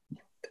it?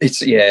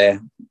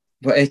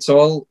 But it's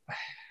all.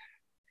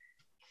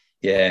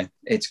 Yeah,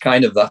 it's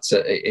kind of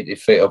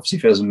it obviously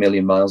feels a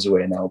million miles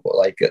away now, but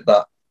at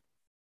that,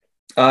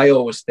 I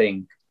always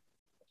think,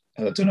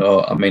 I don't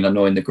know. I mean, I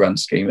know in the grand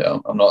scheme,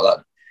 I'm not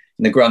that.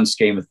 In the grand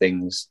scheme of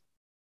things,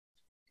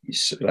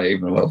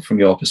 from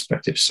your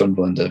perspective,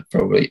 Sunderland are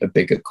probably a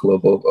bigger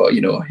club, or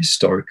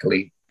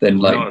historically than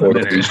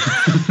Borough.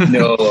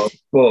 No,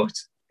 but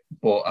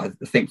I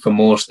think for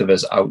most of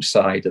us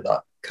outside of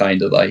that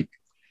kind of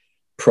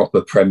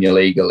proper Premier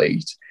League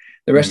elite,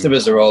 the rest of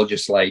us are all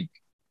just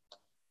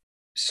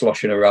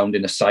sloshing around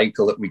in a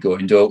cycle that we go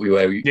in, don't we?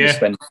 Where we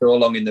spend so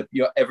long in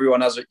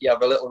everyone have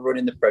a little run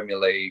in the Premier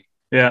League.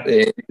 Yeah.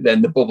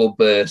 Then the bubble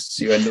bursts,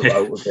 you end up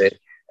out of it.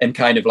 And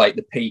kind of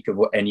the peak of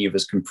what any of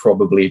us can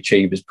probably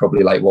achieve is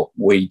probably what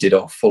we did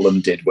or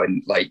Fulham did,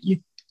 when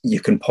you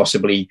can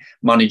possibly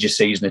manage a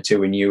season or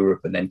two in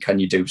Europe, and then can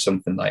you do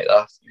something like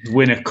that?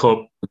 Win a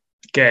cup,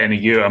 get in a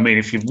Euro. I mean,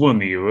 if you've won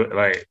the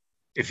Euro,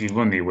 if you've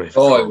won the UEFA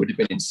Cup, it would have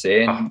been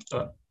insane.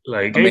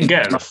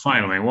 Get in the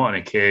final. I mean, what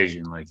an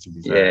occasion! To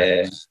be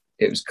fair. Yeah,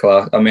 it was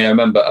class. I mean, I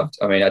remember.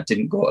 I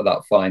didn't go to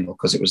that final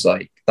because it was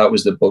that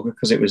was the bugger,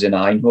 because it was in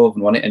Eindhoven,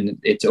 wasn't it? And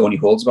it only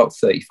holds about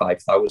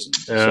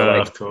 35,000.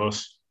 Of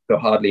course. So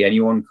hardly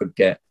anyone could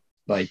get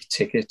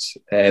tickets.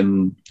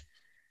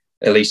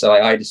 At least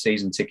I had a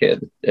season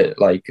ticket at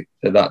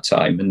that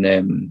time,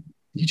 and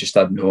you just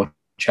had no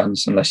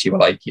chance unless you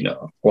were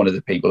one of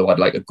the people who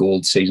had a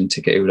gold season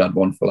ticket, who had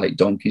one for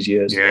donkey's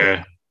years.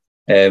 Yeah.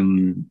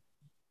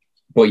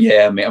 But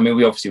yeah, I mean,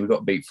 we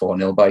got beat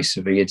 4-0 by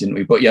Sevilla, didn't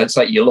we? But yeah, it's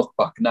you look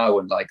back now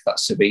and that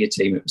Sevilla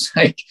team, it was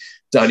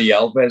Dani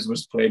Alves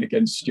was playing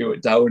against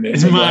Stuart Downer.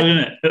 It's mad,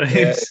 isn't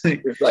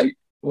it? It was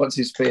what's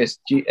his face?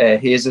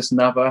 Jesus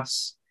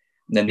Navas.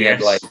 And then they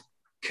had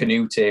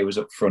Canute was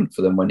up front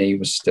for them when he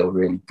was still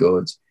really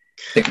good.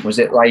 I think, was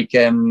it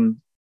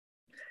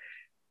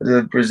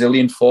the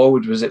Brazilian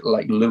forward, was it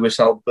Luis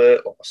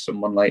Alberto or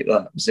someone like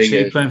that? Was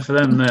he playing for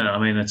them then? I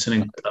mean, it's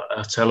a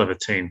hell of a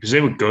team, because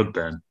they were good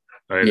then.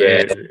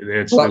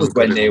 That was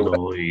when they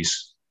were.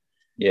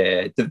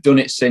 Yeah, they've done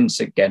it since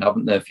again,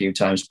 haven't they, a few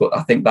times? But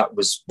I think that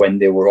was when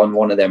they were on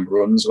one of them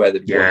runs where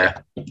they'd won it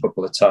a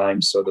couple of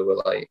times. So they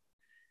were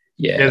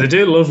they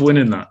do love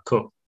winning that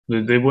cup.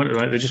 They want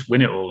like they just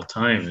win it all the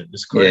time.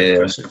 It's quite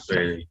impressive,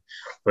 really.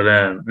 But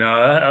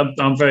no,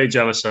 I'm very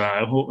jealous of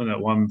that. I'm hoping that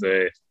one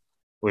day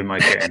we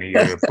might get into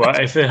Europe.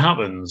 But if it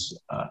happens,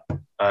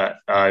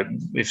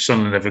 if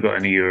Sunderland ever got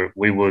into Europe,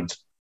 we would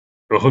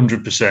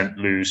 100%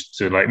 lose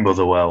to like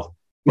Motherwell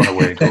on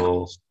away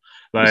goals.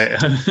 Like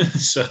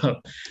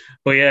so,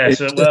 but yeah.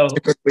 So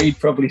we'd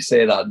probably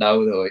say that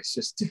now though. It's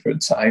just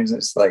different times.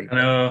 It's like I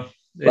know.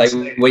 Like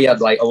we had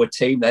like our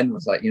team then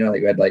was like, you know,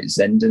 like we had like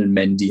Zenden and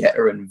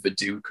Mendieta and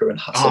Viduka and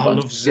Hasselbank. Oh, I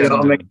love Zenden. You know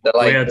what I mean?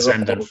 Like, we had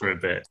Zenden for a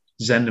bit.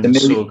 Zenden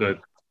was so good.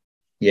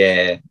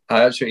 Yeah,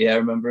 I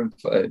remember him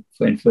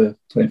playing for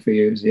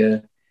years.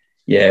 Yeah.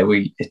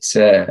 It's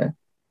a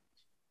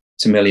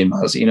million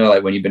miles. You know,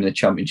 like when you've been in the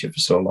Championship for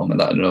so long and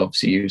that, and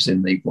obviously you was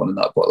in League One and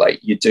that, but like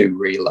you do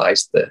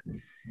realise that.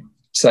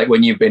 It's like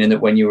when you were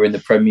in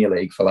the Premier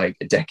League for like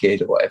a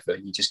decade or whatever,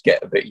 you just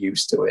get a bit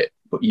used to it,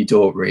 but you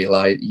don't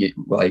realize at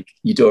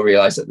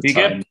the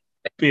time.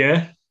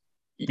 You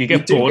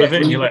get bored of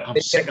it, and you're like, I'm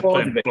sick of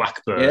playing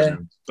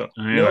Blackburn. Yeah.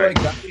 No,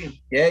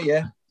 exactly.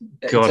 Yeah.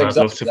 God, I'd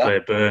love to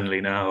play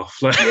Burnley now.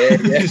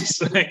 It's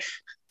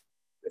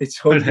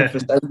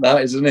 100%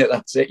 that, isn't it?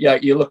 That's it. Yeah,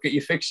 you look at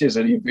your fixtures,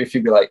 and if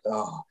you'd be like,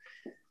 oh,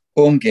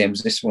 home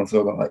games this month,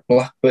 or like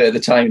Blackburn at the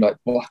time, like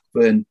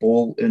Blackburn,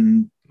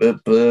 Bolton,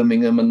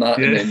 Birmingham and that,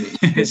 and then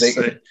you think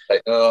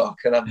like, oh,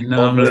 can I be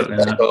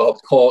or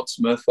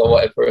Portsmouth or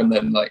whatever, and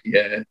then like,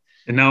 yeah.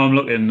 And now I'm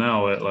looking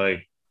now at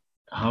like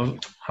how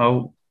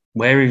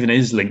where even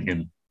is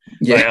Lincoln?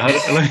 Yeah, how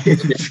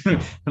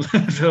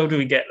do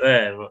we get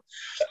there?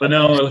 But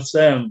no, it's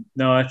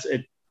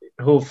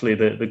hopefully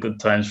the good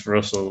times for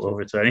us will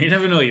return. You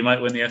never know, you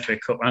might win the FA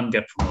Cup and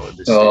get promoted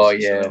this season. Oh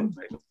yeah,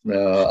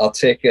 no, I'll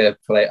take a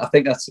play. I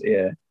think that's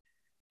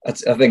I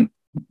think.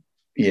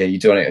 Yeah, I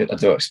don't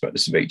expect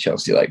us to beat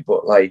Chelsea,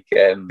 but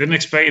didn't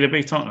expect you to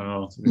beat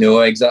Tottenham. No,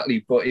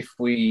 exactly. But I'd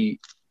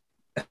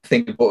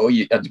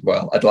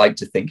like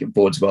to think it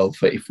bodes well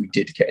for if we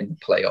did get in the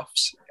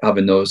playoffs,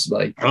 having those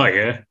oh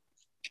yeah,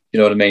 you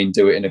know what I mean.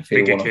 Do it in a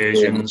few big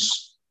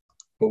occasions.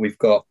 But we've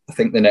got, I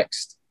think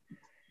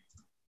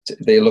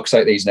it looks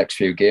like these next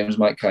few games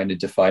might kind of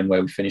define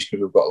where we finish,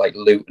 because we've got like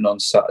Luton on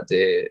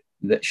Saturday,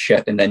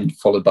 and then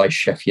followed by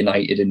Sheffield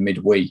United in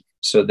midweek.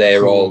 So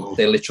they're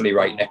literally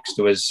right next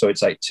to us. So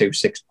it's like 2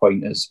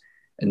 6-pointers.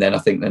 And then I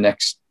think the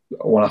next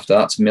one after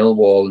that's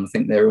Millwall, and I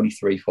think they're only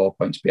 3-4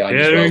 points behind.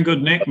 Yeah, they're in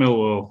good nick,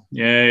 Millwall.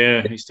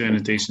 Yeah. He's doing a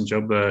decent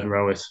job there,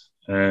 Rowett.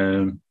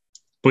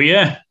 But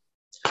yeah.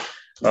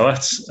 Well, you're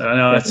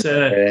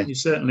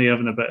certainly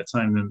having a better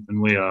time than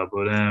we are.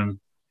 But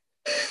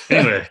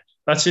anyway,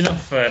 that's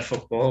enough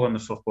football on the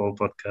football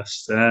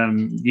podcast.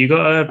 You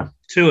got a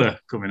tour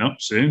coming up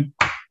soon.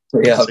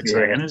 It's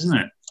exciting, isn't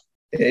it?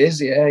 It is,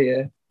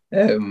 yeah.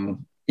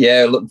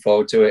 Looking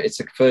forward to it. It's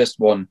the first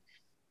one.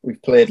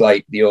 We've played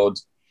like the odd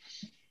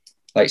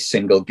like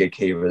single gig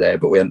here or there,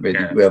 but we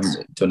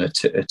haven't done a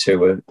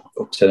tour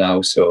up to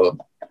now. So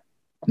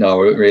no,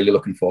 we're really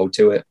looking forward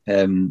to it.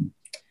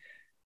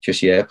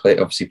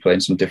 Playing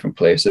some different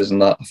places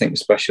and that. I think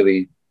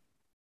especially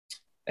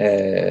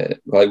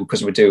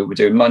because we're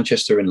doing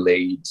Manchester and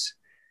Leeds,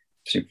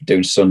 we're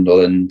doing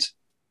Sunderland,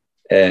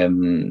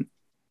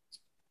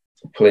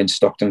 playing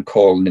Stockton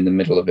Calling in the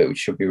middle of it, which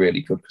should be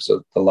really good because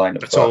of the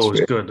lineup. That's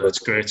always good. That's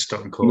great,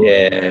 Stockton Calling.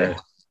 Yeah.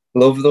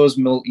 Love those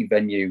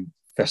multi-venue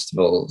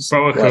festivals.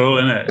 Probably cool,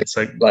 isn't it? It's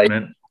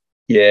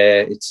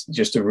it's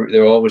just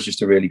they're always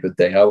just a really good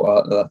day out,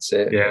 aren't they? That's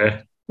it.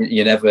 Yeah.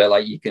 You never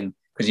you can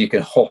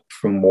hop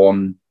from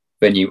one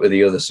venue to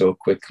the other so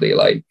quickly,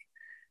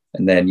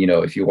 and then, you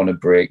know, if you want to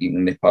break, you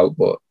can nip out,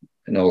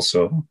 and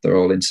also they're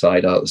all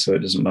inside out, so it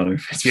doesn't matter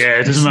if it's... Yeah,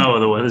 it doesn't matter what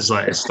the weather's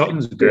like.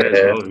 Stockton's great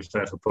as well, to be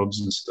fair, for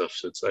pubs and stuff,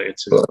 so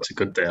it's a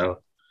good day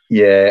out.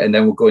 Yeah, and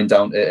then we're going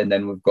down to, and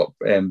then we've got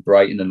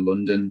Brighton and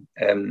London,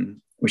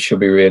 which should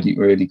be really,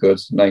 really good.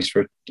 Nice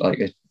for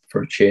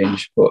a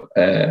change, but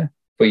yeah,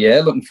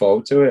 looking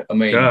forward to it. I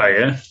mean,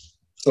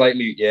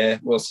 slightly, yeah,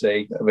 we'll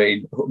see. I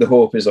mean, the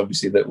hope is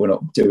obviously that we're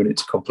not doing it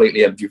to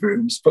completely empty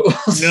rooms, but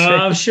we'll see.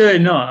 I'm sure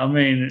not. I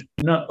mean,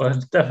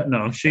 definitely no.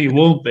 I'm sure you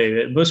won't be.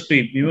 You must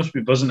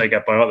be buzzing to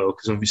get by out though,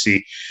 because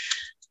obviously,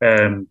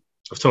 I've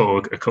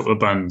talked to a couple of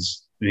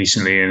bands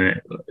recently, and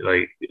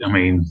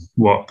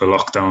what the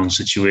lockdown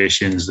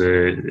situations,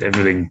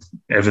 everything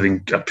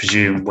I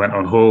presume went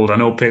on hold. I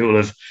know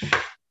people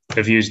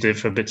have used it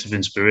for bits of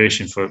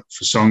inspiration for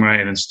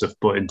songwriting and stuff,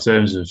 but in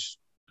terms of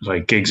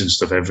like gigs and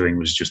stuff, everything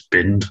was just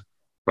binned.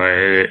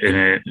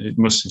 It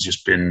must have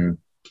just been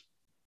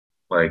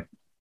like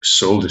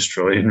soul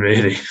destroying,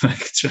 really.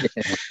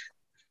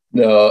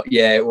 No,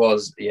 yeah, it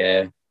was.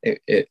 Yeah,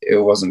 it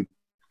wasn't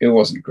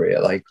great.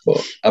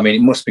 But I mean,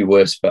 it must be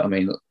worse. But I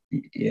mean,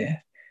 yeah,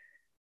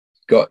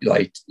 to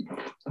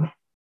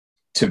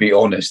be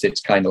honest,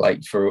 it's kind of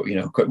like for, you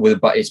know,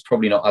 it's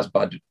probably not as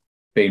bad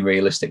being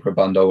realistic for a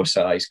band our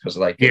size, because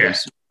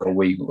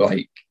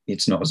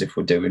it's not as if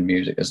we're doing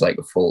music as like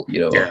a full,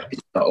 you know,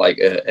 it's not like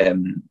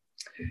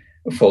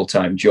a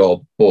full-time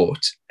job,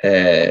 but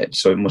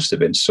so it must have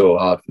been so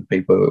hard for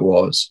people who it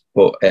was.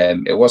 But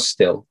it was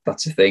still,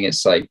 that's the thing.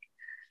 It's like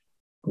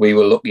we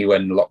were lucky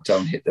when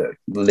lockdown hit.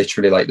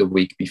 Literally like the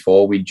week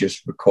before, we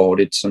just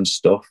recorded some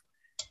stuff.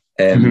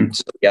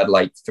 So we had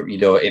like,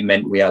 it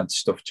meant we had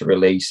stuff to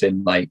release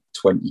in like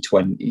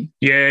 2020.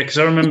 Yeah, because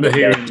I remember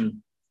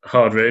hearing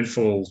Hard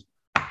Rainfall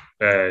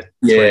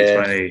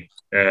 2020.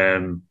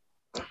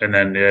 And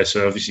then,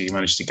 so obviously you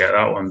managed to get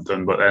that one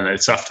done, but then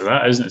it's after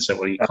that, isn't it? So,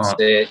 well, you That's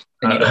can't. It.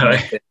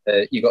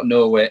 And you got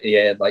nowhere,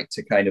 like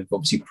to kind of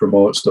obviously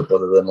promote stuff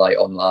other than like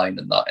online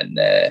and that. And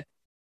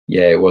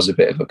it was a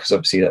bit of a, because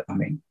obviously, I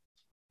mean,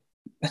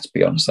 let's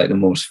be honest, like the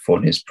most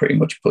fun is pretty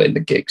much playing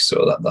the gigs.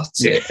 So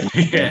that's it.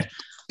 Yeah.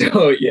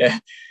 So,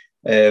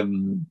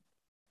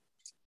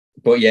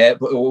 but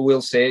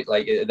we'll say,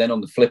 like, then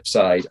on the flip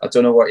side, I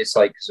don't know what it's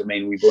like, because I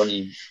mean, we've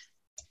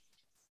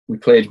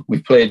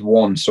played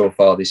one so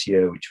far this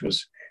year, which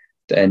was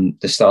then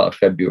the start of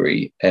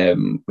February,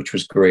 which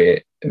was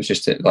great. It was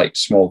just a like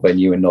small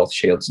venue in North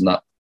Shields, and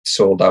that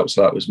sold out,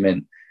 so that was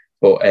mint.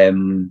 But I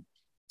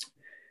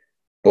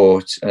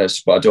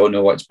don't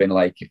know what it's been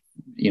like,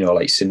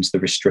 like since the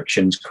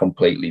restrictions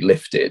completely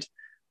lifted.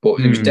 But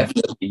it was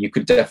you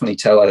could definitely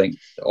tell. I think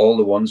all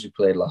the ones we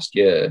played last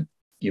year,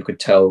 you could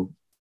tell.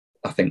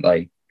 I think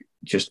like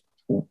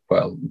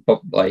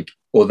like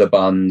other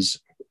bands,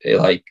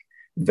 like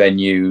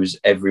venues,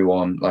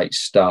 everyone, like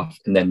staff,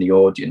 and then the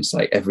audience,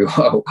 like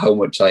everyone, how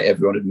much like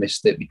everyone had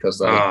missed it,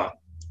 because like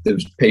there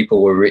was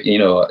people were,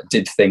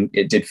 did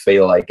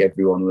feel like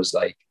everyone was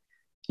like,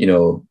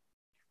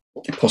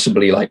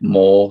 possibly like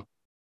more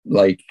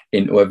like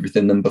into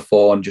everything than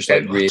before, and just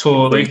like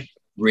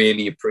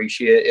really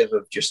appreciative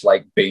of just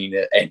like being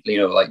at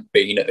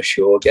a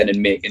show again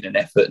and making an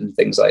effort and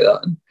things like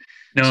that. And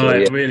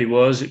it really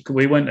was.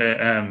 We went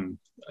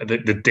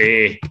the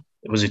day,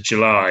 was it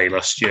July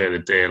last year, the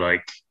day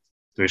like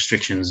the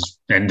restrictions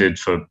ended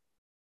for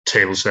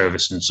table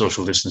service and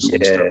social distancing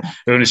and stuff.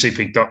 We went to see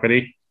Pete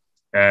Doherty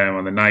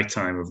on the night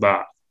time of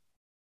that,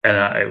 and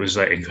it was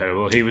like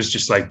incredible. He was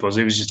just like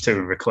buzzing. He was just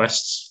taking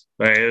requests.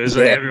 Like, it was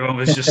like everyone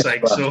was just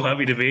like so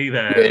happy to be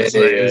there.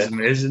 It was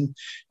amazing.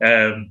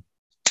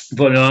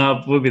 But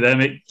no, we'll be there,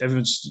 mate.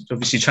 Everyone's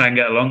obviously try and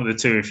get along to the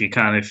tour if you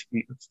can, if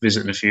you're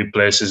visiting a few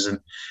places, and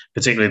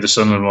particularly the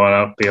Sunderland one,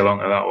 I'll be along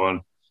to that one.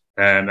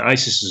 And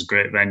ISIS is a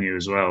great venue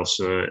as well,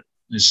 so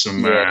there's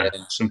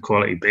some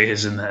quality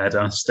beers in there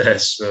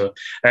downstairs. So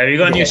you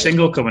got a new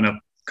single coming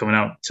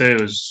out too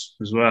as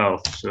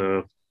well.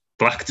 So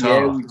Black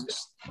Tar.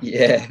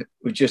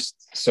 We just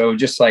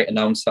like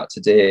announced that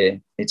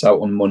today. It's out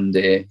on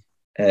Monday.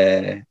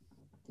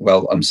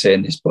 Well, I'm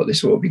saying this, but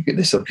this will be good.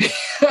 This will be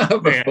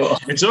before.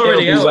 It's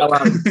already out.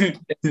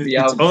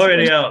 It's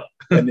already out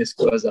when this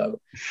goes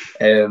out.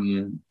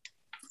 So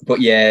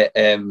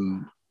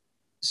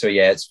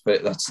it's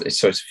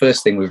the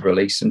first thing we've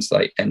released since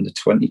like end of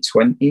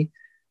 2020,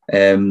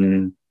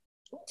 and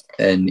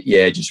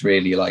just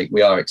really like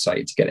we are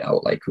excited to get it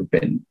out. Like we've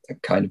been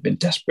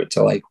desperate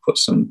to like put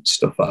some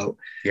stuff out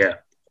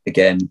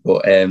again,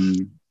 but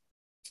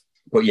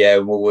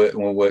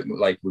we'll work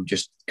like we've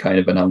just kind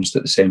of announced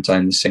at the same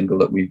time the single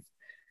that we've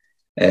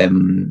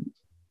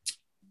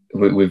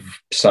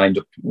signed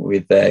up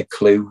with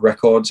Clue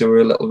Records, who are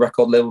a little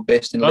record label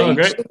based in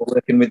Leeds. So we're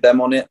working with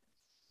them on it.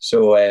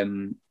 So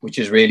which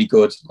is really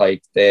good.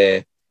 Like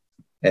they're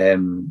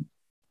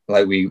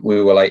like we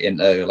were like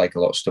into like a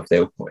lot of stuff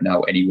they were putting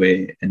out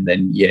anyway, and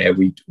then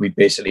we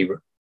basically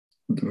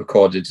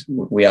recorded.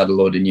 We had a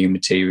load of new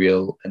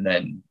material, and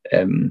then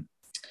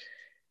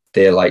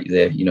they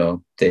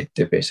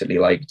basically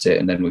liked it,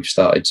 and then we've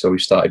started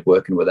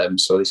working with them.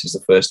 So this is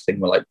the first thing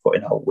we're like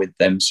putting out with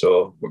them.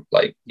 So we're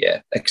like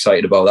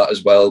excited about that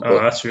as well.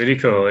 But that's really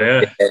cool.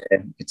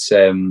 It's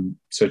so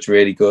it's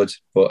really good.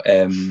 But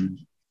and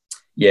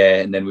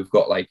then we've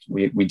got like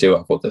we do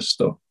have other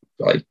stuff,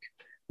 like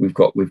we've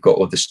got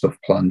other stuff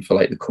planned for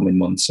like the coming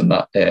months, and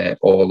that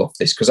all of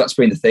this, because that's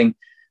been the thing,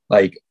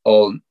 like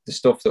all the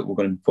stuff that we're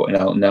going to be putting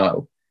out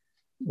now,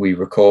 we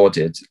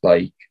recorded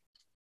like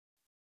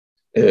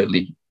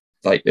early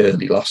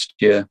last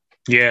year.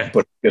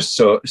 But just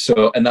so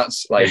and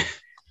that's like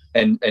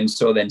and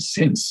so then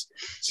since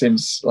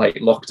like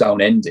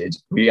lockdown ended,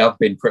 we have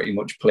been pretty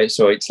much playing.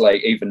 So it's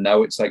like even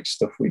now it's like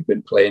stuff we've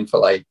been playing for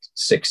like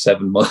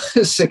 7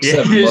 months.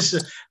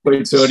 But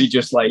it's only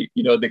just like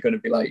they're going to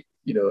be like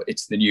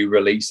it's the new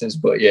releases.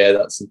 But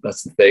that's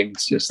the thing.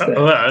 It's just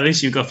well, at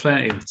least you've got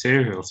plenty of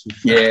material.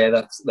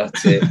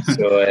 That's it.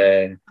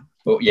 So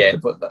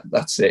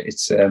that's it.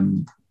 It's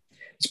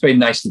been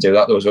nice to do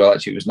that though as well.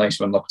 Actually, it was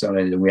nice when lockdown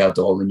ended and we had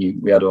all the new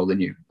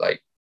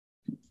like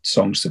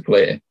songs to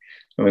play.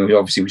 I mean, we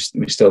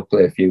still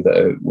play a few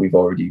that we've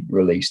already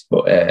released,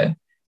 but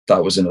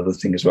that was another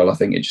thing as well. I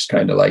think it just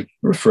kind of like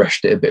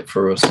refreshed it a bit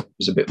for us. It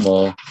was a bit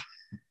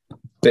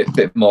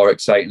more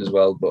exciting as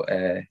well. But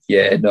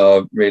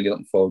really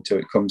looking forward to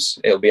it.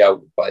 It'll be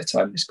out by the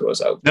time this goes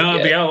out. No,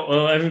 it'll be out.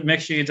 Well, make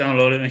sure you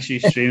download it. Make sure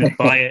you stream it,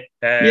 buy it.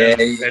 You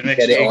can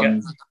get it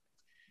on.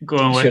 Go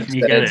on, where can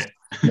you get it?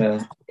 No,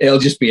 it'll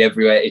just be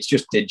everywhere. It's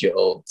just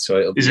digital, so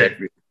it'll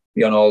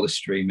be on all the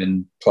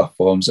streaming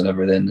platforms and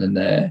everything. And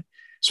I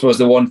suppose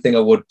the one thing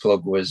I would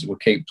plug was we'll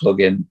keep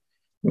plugging.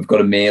 We've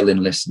got a mailing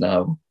list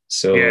now,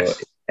 so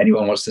if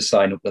anyone wants to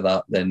sign up to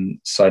that,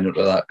 then sign up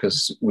to that,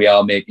 because we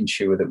are making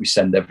sure that we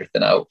send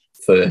everything out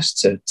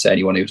first to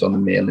anyone who's on the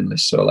mailing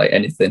list. So like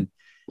anytime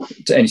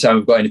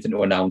we've got anything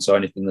to announce or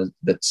anything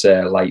that's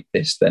like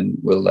this, then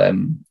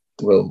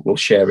we'll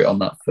share it on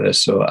that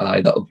first. So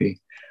that'll be.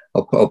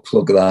 I'll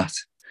plug that.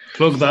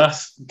 Plug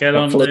that. Get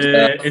on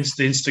the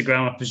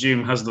Instagram. I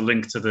presume has the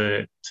link to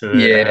the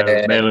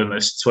mailing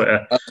list.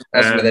 Twitter.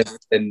 As with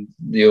everything,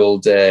 the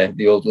old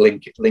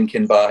link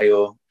in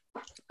bio.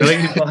 The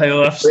link in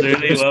bio,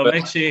 absolutely. Well,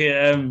 make sure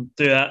you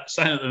do that.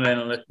 Sign up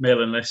the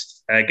mailing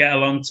list. Get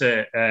along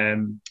to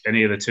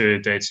any of the tour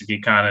dates if you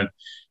can, and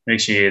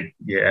make sure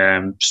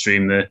you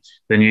stream the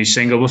new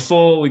single.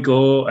 Before we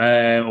go,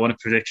 I want a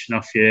prediction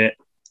off you.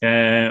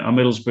 Are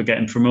Middlesbrough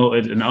getting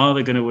promoted, and are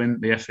they going to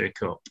win the FA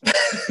Cup?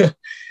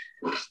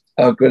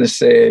 I'm going to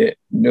say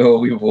no,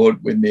 we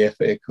won't win the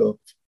FA Cup.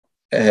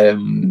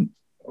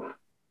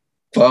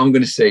 But I'm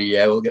going to say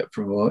we'll get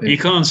promoted. You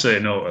can't say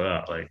no to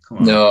that. Like, come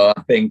on. No,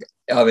 I think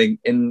getting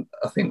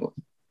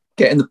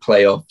the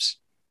playoffs.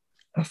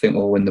 I think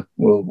we'll win the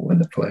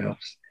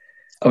playoffs.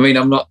 I mean,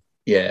 I'm not.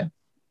 Yeah,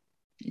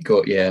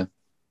 It's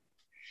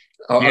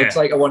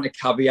like I want to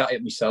caveat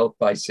it myself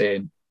by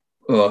saying,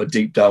 oh,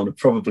 deep down, I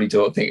probably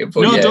don't think it.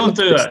 But no, don't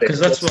do that, because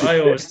that's what I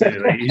always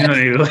do. Like, you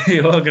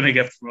are going to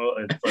get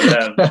promoted.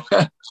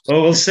 But,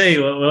 well, we'll see.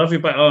 We'll have you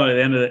back on at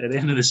the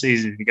end of the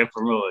season. If you get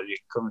promoted, you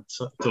can come and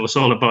tell us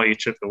all about your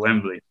trip to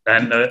Wembley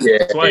and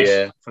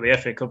twice for the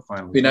FA Cup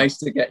final. It'd be nice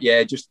to get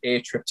just a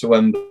trip to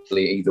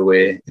Wembley either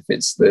way. If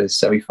it's the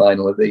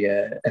semi-final of the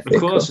FA Cup, of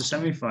course, the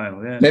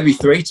semi-final. Yeah, maybe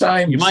 3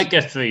 times. You might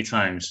get 3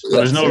 times.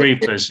 There's no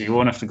replay, so you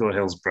won't have to go to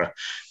Hillsborough.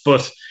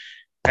 But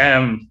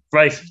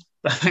right.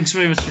 Thanks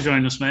very much for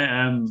joining us, mate.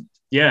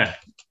 Like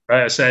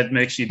I said,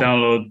 make sure you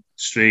download,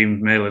 stream,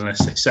 mailing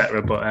list,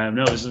 etc. But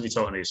no, it was lovely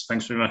talking to you. So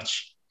thanks very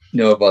much.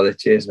 No bother.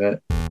 Cheers, mate.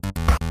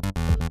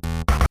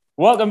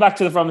 Welcome back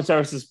to the From the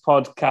Terraces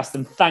podcast,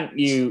 and thank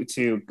you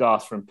to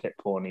Garth from Pit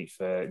Pony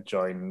for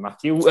joining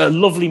Matthew. A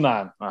lovely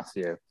man,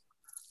 Matthew.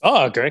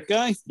 Oh, great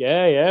guy.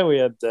 Yeah. We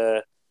had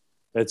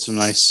some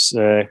nice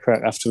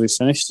crack after we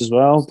finished as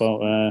well.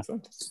 But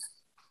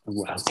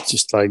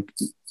just like.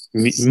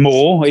 Even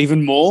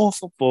more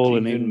football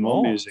and even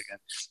more music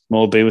and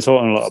more beer. We're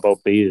talking a lot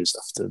about beers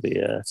after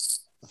the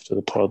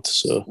pod.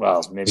 So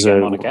maybe get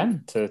him on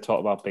again to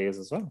talk about beers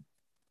as well.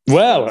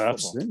 Well,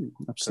 absolutely.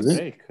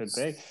 Could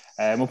be.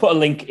 We'll put a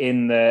link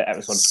in the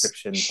episode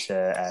description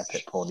to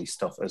Pit Pony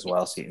stuff as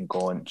well, so you can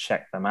go and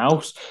check them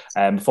out.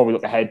 Before we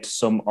look ahead to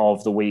some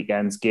of the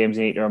weekend's games,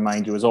 I need to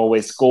remind you, as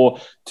always, to go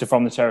to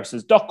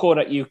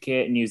fromtheterraces.co.uk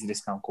and use the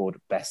discount code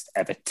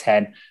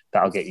BESTEVER10.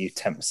 That'll get you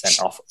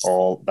 10% off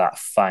all that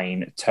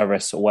fine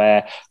terrace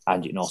wear.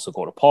 And you can also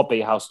go to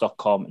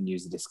portbeerhouse.com and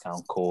use the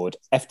discount code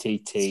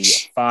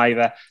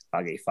FTT5.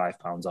 That'll get you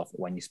 £5 off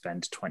when you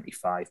spend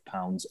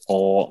 £25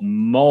 or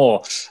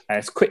more.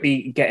 Let's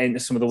quickly get into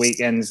some of the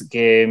weekend's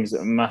games,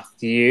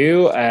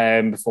 Matthew,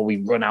 before we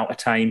run out of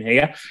time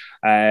here.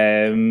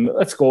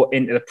 Let's go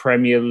into the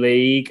Premier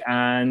League,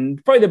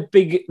 and probably the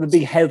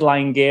big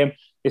headline game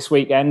this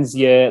weekend's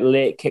your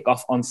late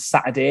kickoff on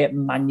Saturday,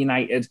 Man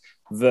United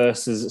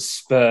versus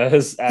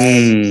Spurs.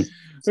 We're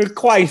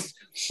quite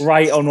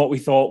right on what we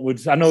thought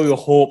would. I know we were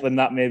hoping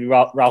that maybe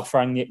Ralph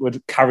Rangnick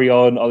would carry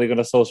on Ole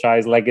Gunnar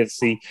Solskjaer's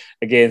legacy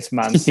against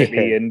Man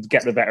City and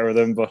get the better of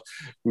them, but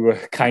we were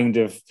kind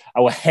of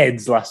our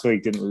heads last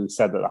week, didn't we? We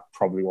said that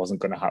probably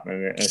wasn't going to happen,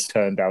 and it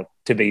turned out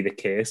to be the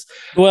case.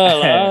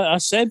 Well, I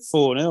said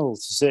 4-0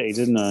 to City,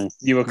 didn't I?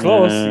 You were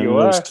close. I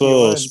was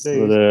close,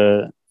 but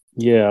I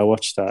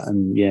watched that,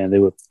 and they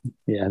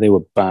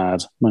were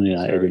bad. Man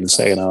United in the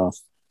second half.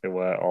 They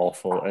were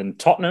awful. And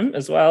Tottenham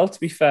as well, to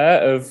be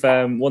fair, have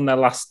won their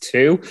last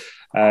 2.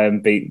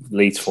 Beat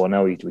Leeds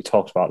 4-0. We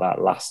talked about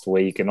that last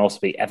week, and also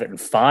beat Everton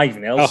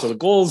 5-0. So the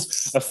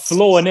goals are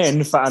flowing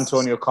in for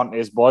Antonio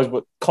Conte's boys,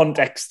 but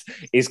context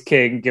is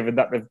king, given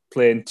that they're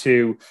playing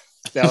 2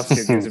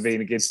 Celtic games have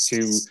been against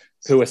 2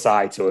 poor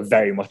sides who are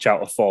very much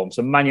out of form.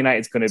 So Man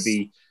United's going to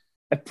be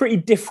a pretty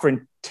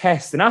different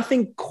test, and I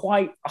think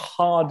quite a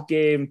hard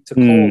game to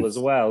call as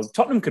well.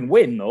 Tottenham can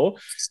win, though.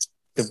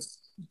 They've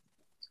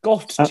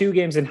got 2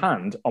 games in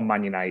hand on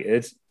Man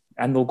United,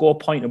 and they'll go a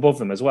point above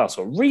them as well.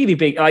 So really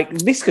big,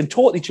 this could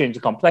totally change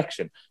the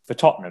complexion for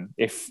Tottenham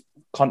if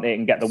Conte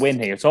can get the win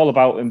here. It's all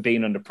about him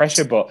being under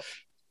pressure, but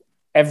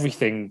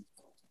everything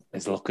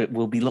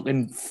will be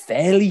looking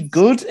fairly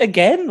good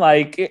again.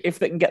 If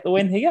they can get the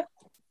win here.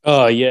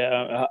 Oh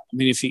yeah, I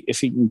mean, if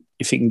he can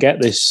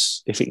get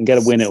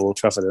a win at Old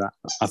Trafford,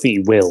 I think he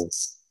will.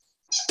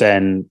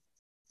 Then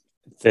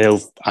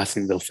I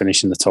think they'll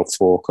finish in the top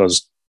 4,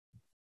 because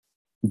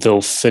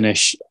they'll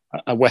finish.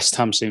 West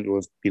Ham seem to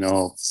have,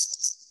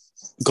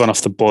 gone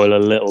off the boil a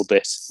little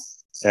bit.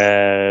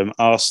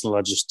 Arsenal,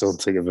 I just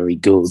don't think are very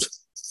good.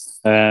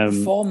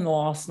 Form no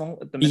Arsenal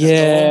at the minute.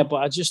 Yeah, but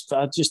I just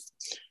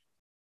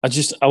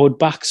I would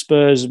back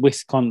Spurs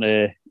with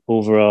Conte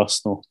over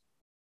Arsenal.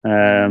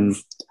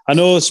 I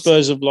know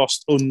Spurs have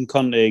lost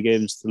un-Conte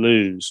games to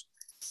lose,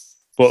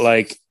 but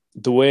like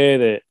the way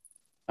that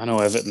I know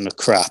Everton are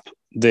crap,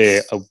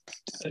 they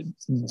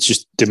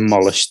just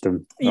demolished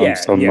them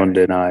on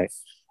Monday night.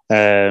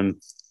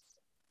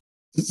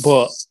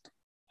 But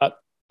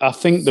I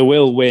think they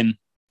will win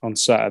on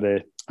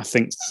Saturday. I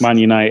think Man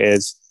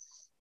United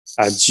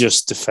are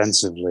just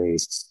defensively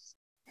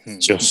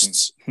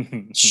just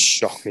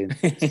shocking.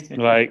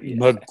 Like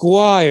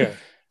Maguire,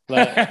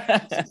 like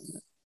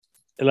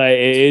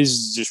it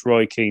is just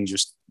Roy Keane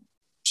just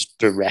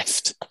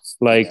bereft.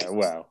 Like,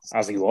 well,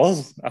 as he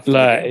was.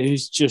 Like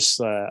he's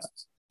just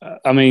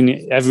I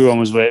mean, everyone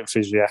was waiting for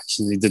his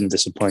reaction. He didn't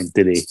disappoint,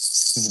 did he?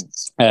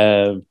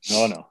 No.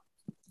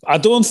 I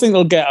don't think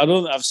they'll get.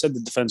 I've said the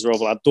defence are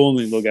awful. I don't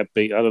think they'll get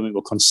beat. I don't think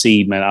they'll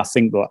concede, man. I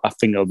think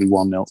it'll be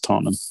 1-0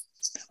 Tottenham.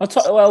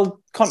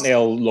 Conte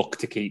will look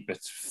to keep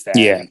it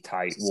fairly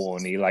tight,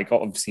 won't he? Like,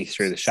 obviously,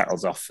 threw the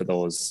shackles off for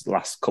those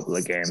last couple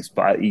of games,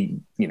 but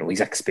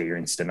he's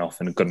experienced enough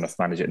and a good enough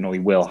manager. No, he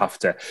will have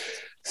to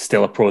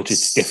still approach it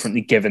differently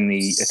given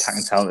the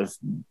attacking talent of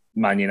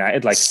Man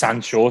United. Like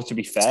Sancho, to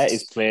be fair,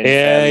 is playing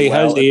fairly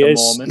well at the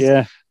moment.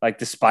 Yeah. Like,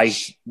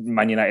 despite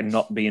Man United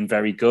not being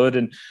very good.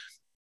 And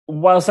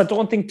whilst I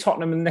don't think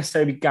Tottenham will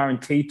necessarily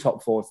guarantee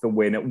top four if they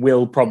win, it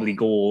will probably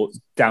go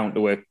down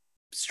to a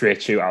straight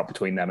shootout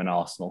between them and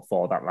Arsenal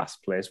for that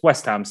last place.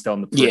 West Ham still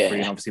on the periphery,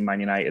 and obviously Man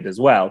United as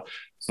well.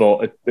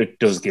 But it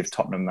does give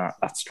Tottenham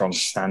that strong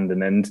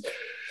standing. And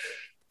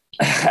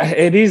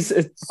it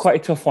is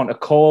quite a tough one to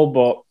call,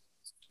 but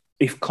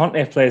if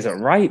Conte plays it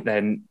right,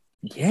 then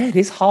it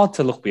is hard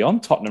to look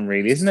beyond Tottenham,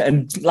 really, isn't it?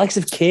 And likes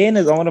of Kane,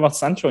 I wonder about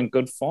Sancho in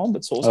good form,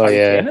 but so is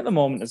Kane at the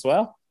moment as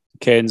well.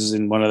 Kane's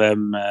in one of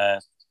them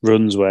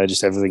runs where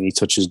just everything he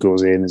touches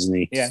goes in, isn't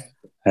he? Yeah.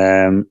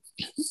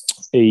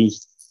 He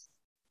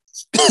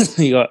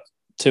got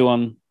two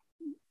on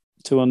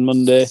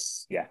Monday.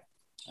 Yeah.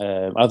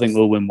 I think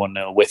they'll win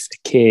 1-0 with a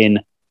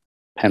Kane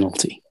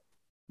penalty.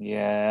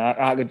 Yeah,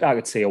 I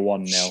could see a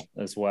 1-0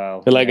 as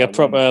well. But like a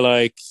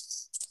proper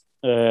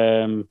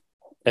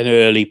an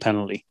early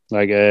penalty,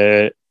 like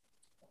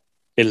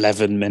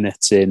 11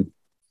 minutes in,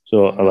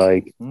 sort of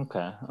like.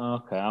 Okay.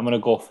 I'm gonna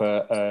go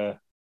for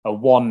a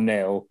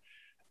 1-0.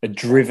 A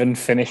driven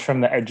finish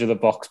from the edge of the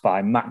box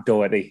by Matt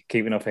Doherty,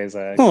 keeping up his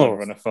good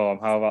run of form.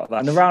 How about that?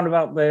 And around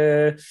about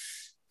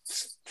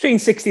between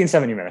 60 and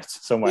 70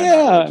 minutes,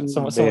 somewhere.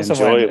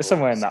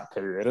 Somewhere in that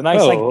period. A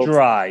nice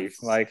drive.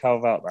 Like, how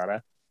about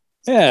that?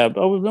 Yeah,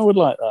 I would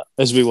like that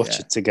as we watch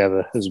it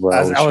together as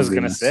well. I was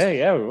going to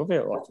say, we will be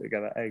able to watch it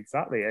together.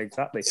 Exactly.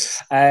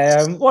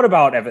 What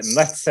about Everton?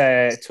 Let's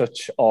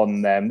touch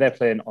on them. They're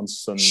playing on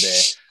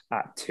Sunday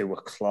at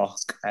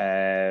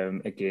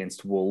 2:00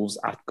 against Wolves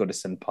at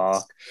Goodison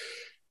Park.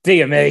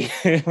 Dear me,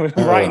 we're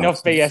writing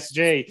off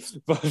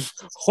BSG, but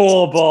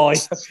oh boy,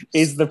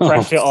 is the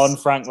pressure on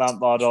Frank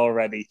Lampard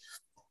already.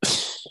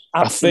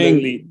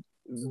 Absolutely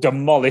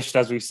demolished,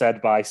 as we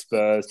said, by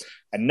Spurs.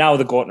 And now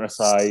they're going to a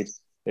side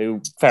who,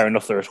 fair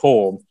enough, they're at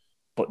home,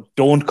 but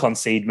don't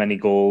concede many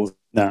goals.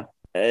 No.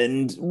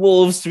 And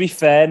Wolves, to be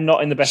fair,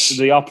 not in the best.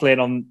 They are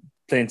playing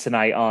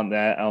tonight, aren't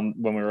they?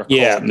 When we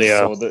record, they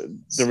are. So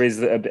there is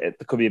there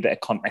could be a bit of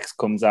context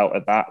comes out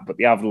of that, but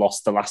they have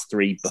lost the last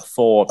three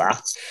before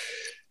that.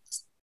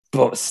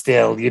 But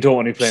still, you don't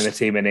want to be playing a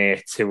team in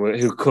 8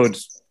 who could,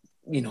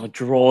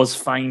 draws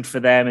fine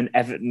for them, and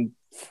Everton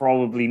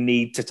probably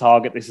need to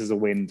target this as a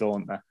win,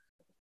 don't they?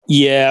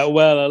 Yeah,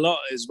 well, a lot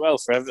as well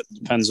for Everton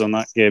depends on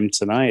that game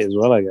tonight as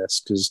well, I guess,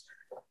 because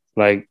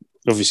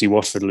obviously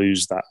Watford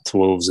lose that to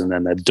Wolves and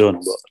then they're done.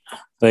 But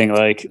I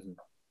think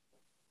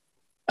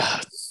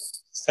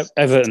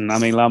Everton, I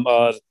mean,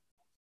 Lampard,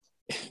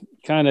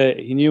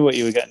 he knew what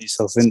you were getting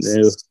yourself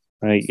into.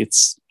 Like,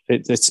 it's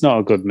not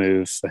a good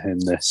move for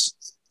him, this.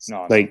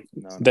 No.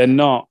 They're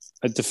not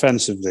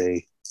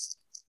defensively.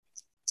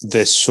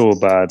 They're so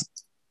bad.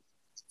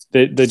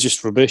 They're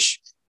just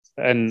rubbish,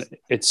 and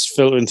it's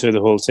filtering through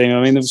the whole team.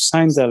 I mean, they've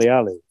signed Dele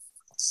Alli.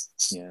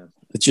 Yeah,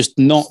 it's just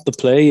not the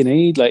play you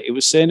need. Like it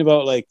was saying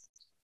about we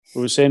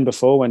were saying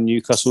before when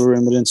Newcastle were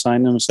in and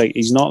signed him. It's like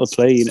he's not the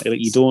play you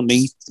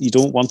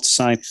don't want to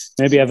sign.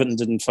 Maybe Everton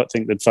didn't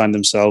think they'd find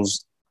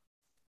themselves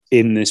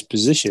in this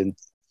position,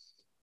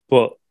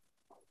 but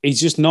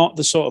he's just not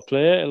the sort of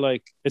player.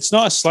 Like, it's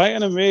not a slight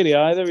on him really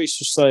either. He's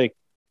just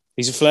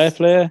he's a flair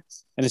player,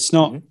 and it's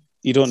not.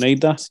 You don't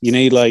need that. You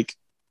need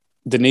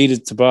they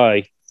needed to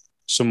buy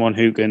someone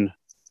who can,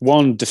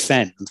 one,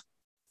 defend,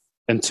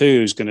 and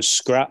two, who's going to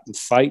scrap and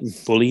fight and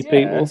bully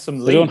people.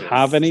 They don't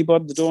have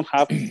anybody.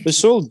 They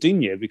sold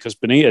Digne because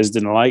Benitez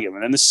didn't like him,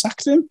 and then they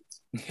sacked him.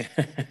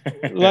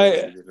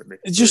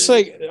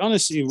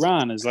 Honestly,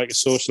 Ran is like a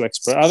social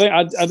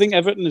experiment. I think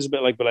Everton is a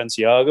bit like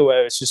Balenciaga,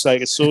 where it's just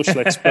like a social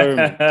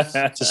experiment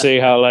to see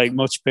how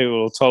much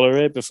people will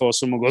tolerate before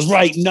someone goes,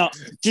 right, no,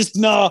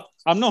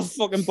 I'm not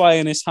fucking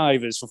buying this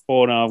Hivers for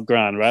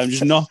 $4,500, right? I'm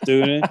just not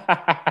doing it.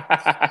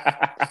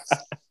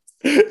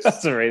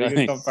 That's a really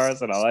good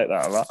comparison. I like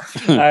that a lot.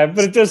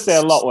 But it does say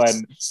a lot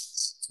when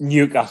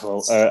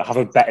Newcastle have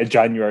a better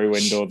January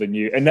window than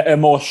you, and are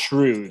more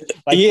shrewd.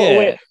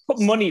 Like, put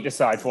money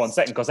aside for 1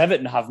 second, because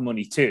Everton have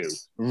money too.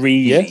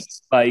 Really,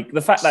 like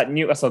the fact that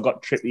Newcastle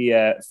got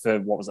Trippier for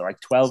what was it, like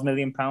 £12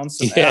 million?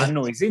 I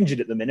know he's injured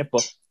at the minute,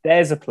 but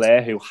there's a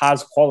player who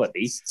has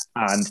quality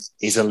and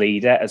is a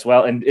leader as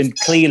well, and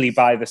clearly,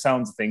 by the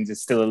sounds of things,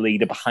 is still a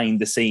leader behind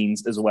the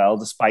scenes as well,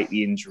 despite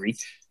the injury.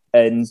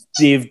 And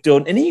they've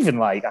done, and even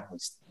like,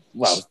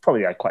 well, it's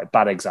probably like quite a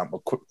bad example,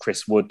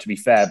 Chris Wood, to be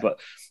fair, but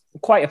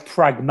quite a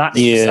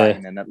pragmatic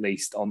signing, at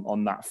least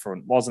on that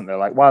front, wasn't there?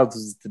 Like, while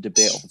there's the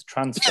debate over the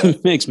transfer,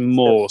 it makes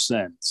more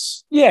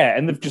sense. Yeah,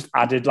 and they've just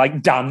added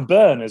like Dan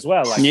Burn as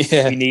well. Like,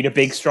 we need a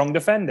big, strong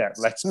defender.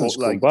 Let's put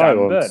like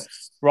Dan Burn,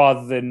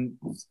 rather than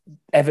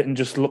Everton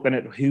just looking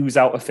at who's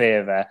out of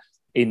favour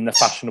in the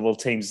fashionable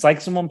teams. It's like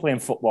someone playing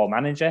Football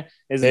Manager,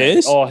 isn't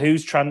it? Or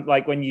who's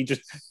like when you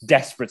just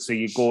desperate, so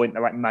you go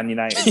into like Man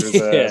United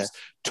reserves,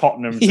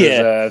 Tottenham's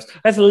reserves.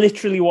 That's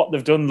literally what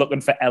they've done, looking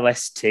for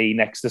LST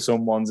next to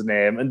someone's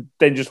name and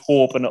then just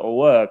hoping it'll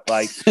work.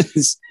 Like,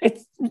 it's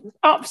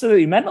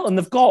absolutely mental. And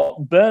they've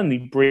got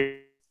Burnley,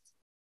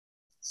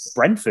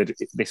 Brentford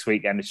this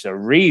weekend. It's a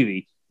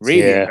really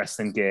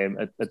interesting game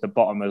at the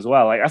bottom as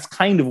well. Like, that's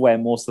kind of where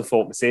most of the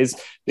focus is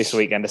this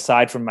weekend,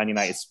 aside from Man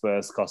United,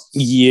 Spurs, because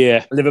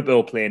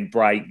Liverpool playing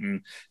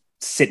Brighton,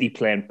 City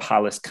playing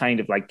Palace,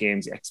 kind of like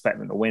games you expect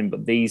them to win.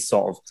 But these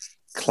sort of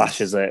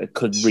clashes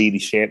could really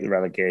shape the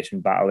relegation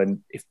battle.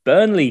 And if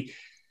Burnley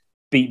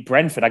beat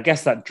Brentford, I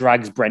guess that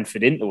drags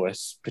Brentford into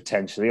us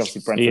potentially.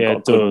 Obviously, Brentford got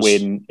a good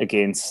win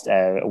against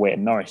away at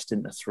Norwich,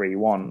 didn't they?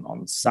 3-1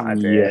 on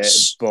Saturday.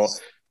 Yes. But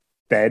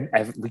then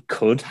we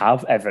could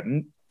have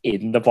Everton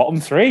in the bottom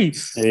three,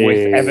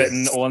 with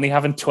Everton only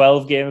having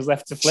 12 games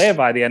left to play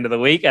by the end of the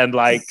week. And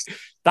like,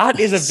 that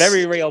is a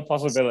very real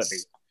possibility.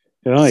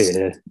 Oh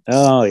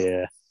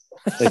yeah.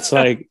 It's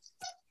like,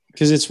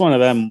 because it's one of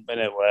them,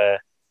 innit,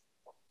 where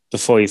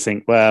before you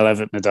think, well,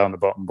 Everton are down the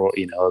bottom, but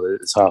you know,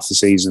 it's half the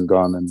season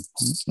gone and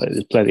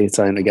there's plenty of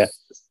time to get.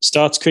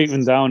 Starts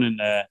creeping down in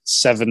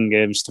 7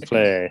 games to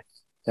play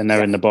and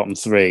they're in the bottom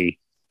 3.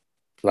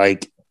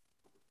 Like,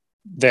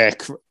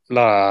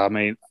 I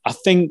mean, I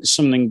think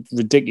something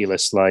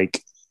ridiculous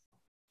like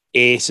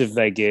 8 of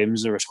their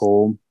games are at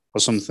home or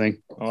something.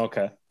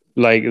 Okay.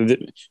 Like,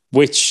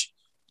 which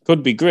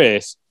could be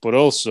great, but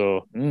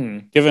also,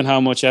 given how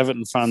much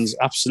Everton fans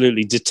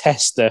absolutely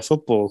detest their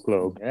football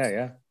club.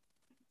 Yeah.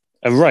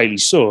 And rightly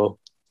so,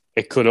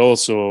 it could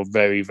also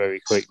very, very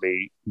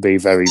quickly be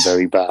very,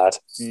 very bad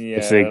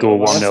if they go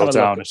 1-0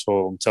 down at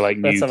home to like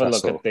Newcastle.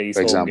 Let's have a look at these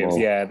home games.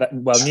 Yeah,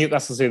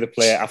 Newcastle's who they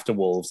play after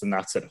Wolves, and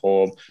that's at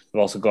home.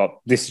 They've also got,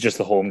 this is just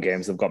the home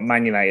games. They've got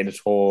Man United at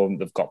home.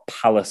 They've got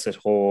Palace at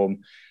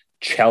home,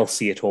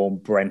 Chelsea at home,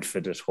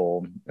 Brentford at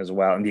home as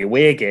well. And the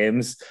away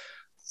games,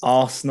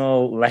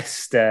 Arsenal,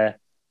 Leicester,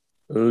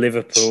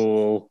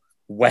 Liverpool,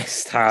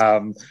 West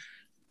Ham,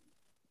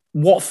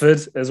 Watford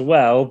as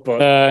well,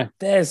 but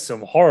there's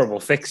some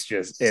horrible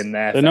fixtures in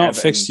there. They're not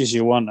fixtures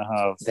you want to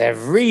have. They're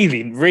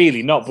really,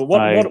 really not. But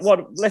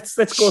what? Let's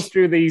go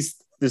through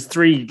these. There's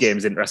 3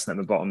 games interesting at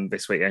the bottom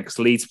this weekend because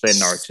Leeds play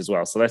Norwich as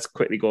well. So let's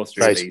quickly go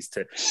through these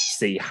to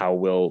see how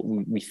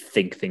we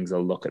think things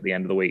will look at the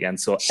end of the weekend.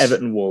 So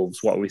Everton Wolves,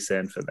 what are we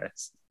saying for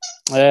this?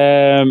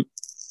 I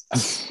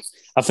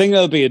think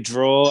there'll be a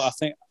draw. I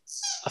think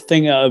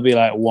it'll be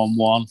like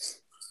 1-1.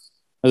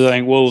 I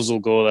think Wolves will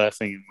go there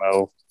thinking,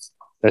 well,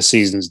 their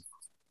season's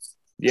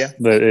but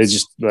they're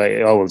just like,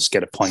 we'll just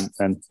get a point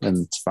then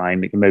and it's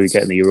fine. We can maybe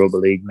get in the Europa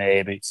League,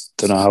 maybe.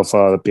 Don't know how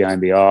far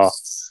behind they are.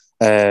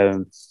 I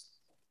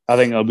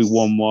think it'll be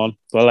 1-1,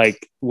 but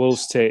like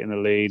Wolves taking the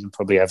lead and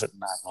probably Everton,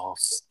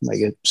 like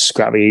a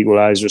scrappy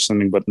equaliser or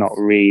something, but not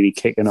really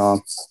kicking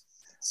on.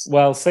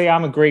 Well, see,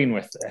 I'm agreeing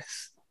with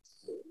this,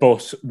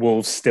 but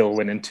Wolves still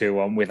winning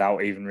 2-1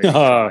 without even really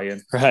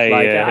trying.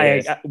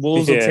 Right,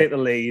 Wolves will take the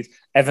lead.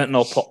 Everton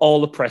will put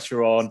all the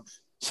pressure on.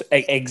 So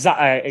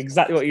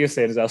exactly what you're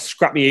saying is a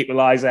scrappy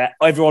equaliser,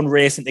 everyone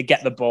racing to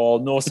get the ball,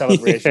 no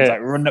celebrations, like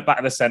running it back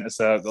to the centre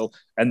circle,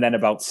 and then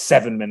about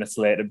 7 minutes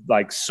later,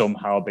 like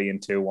somehow being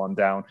 2-1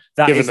 down.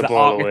 That is the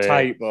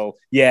archetypal.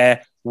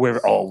 Yeah,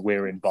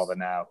 we're in bother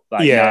now.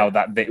 Like now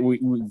that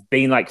we've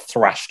been like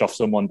thrashed off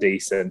someone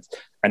decent,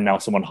 and now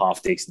someone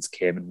half decent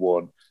came and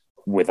won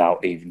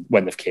without even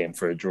when they've came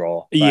for a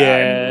draw.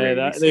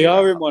 They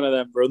are in one of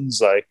them runs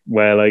like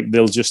where like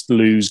they'll just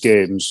lose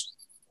games,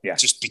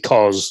 just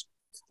because.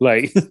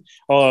 Like,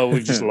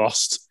 we've just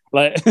lost.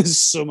 Like,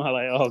 somehow,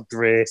 like,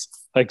 great.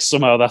 Like,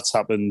 somehow that's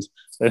happened.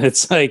 And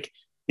it's like,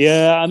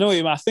 I know what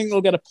you mean. I think they'll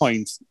get a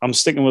point. I'm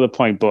sticking with a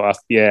point, but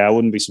I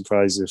wouldn't be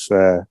surprised if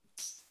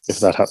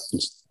that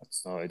happens.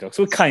 So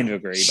we kind of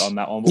agreed on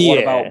that one. But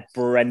what about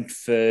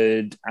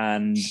Brentford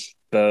and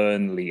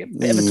Burnley? A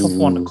bit of a tough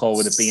one to call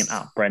with it being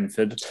at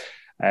Brentford.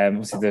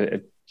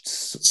 Obviously,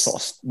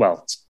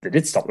 they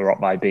did stop the rot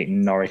by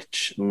beating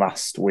Norwich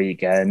last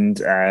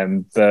weekend.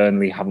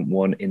 Burnley haven't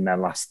won in their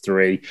last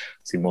 3.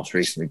 So most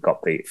recently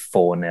got beat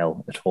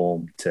 4-0 at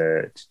home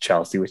to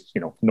Chelsea, which,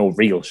 no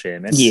real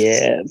shame in.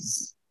 Yeah.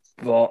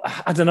 But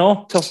I don't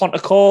know, tough one to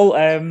call.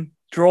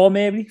 draw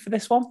maybe for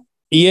this one.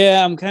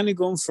 Yeah, I'm kind of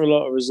going for a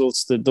lot of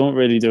results that don't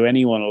really do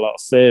anyone a lot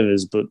of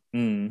favours, but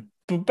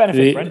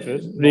benefit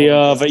Brentford. They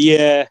are, but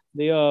yeah,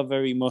 they are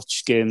very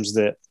much games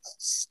that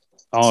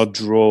are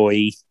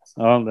drawy,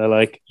 aren't they?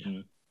 Like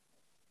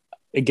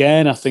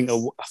again, I think a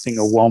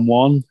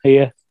 1-1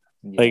 here,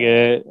 like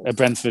a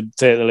Brentford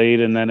take the lead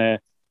and then a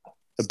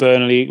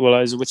Burnley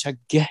equaliser, which I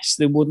guess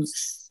they wouldn't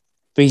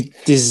be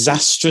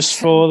disastrous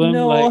for them.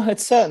 No, it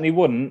certainly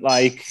wouldn't.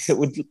 Like it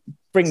would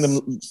bring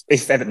them,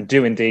 if Everton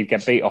do indeed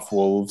get beat off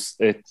Wolves,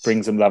 it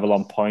brings them level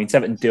on points.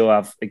 Everton do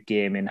have a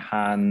game in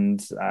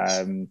hand.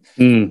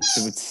 It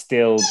would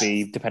still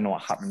be, depending on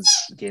what happens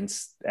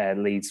against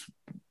Leeds,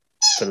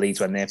 for Leeds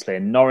when they're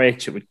playing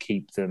Norwich, it would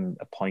keep them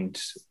a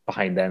point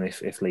behind them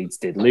if Leeds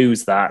did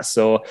lose that.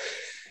 So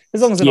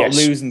as long as they're not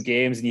losing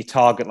games and you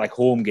target like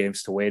home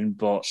games to win,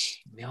 but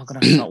they are going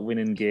to start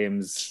winning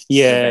games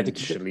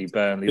eventually,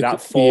 Burnley.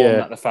 That form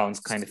that they found's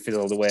kind of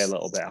fizzled away a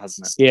little bit,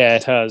 hasn't it? Yeah,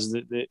 it has.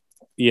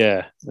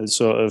 It's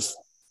sort of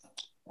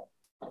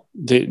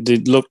they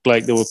looked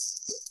like they were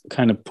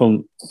kind of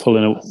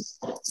putting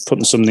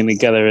something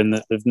together, and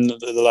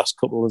the last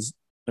couple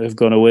have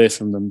gone away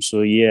from them.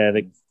 So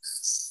I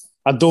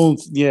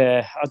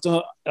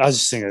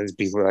just think it'd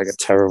be like a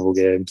terrible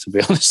game, to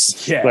be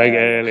honest. Yeah, like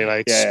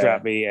early,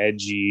 scrappy,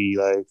 edgy,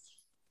 like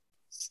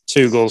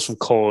 2 goals from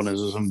corners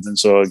or something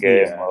sort of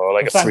game, or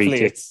like a free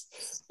kick.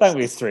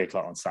 Thankfully, it's 3:00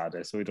 on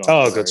Saturday, so we don't.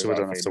 So we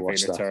don't have to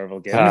watch that. A terrible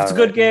game. If it's a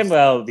good game,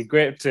 well, it'd be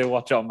great to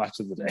watch on Match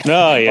of the Day.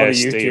 Oh yeah, on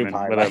YouTube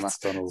with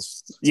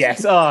McDonald's.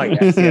 Yes,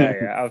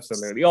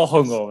 absolutely. Or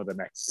hungover the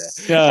next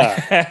day.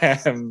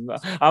 Yeah,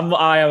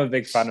 I am a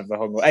big fan of the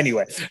hungover.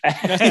 Anyway,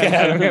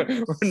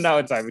 we're running out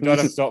of time. We don't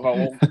have to talk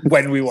about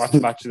when we watch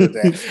Match of the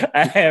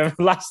Day.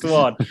 Last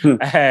one,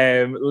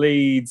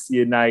 Leeds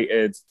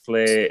United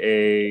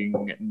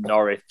playing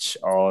Norwich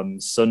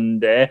on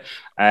Sunday.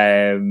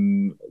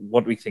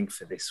 What do we think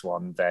for this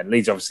one then?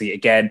 Leeds, obviously,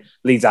 again,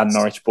 Leeds and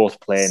Norwich both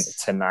playing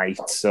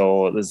tonight,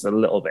 so there's a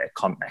little bit of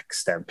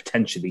context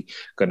potentially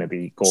going to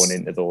be going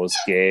into those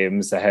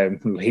games.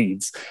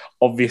 Leeds,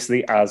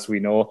 obviously, as we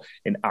know,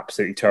 in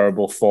absolutely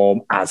terrible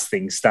form as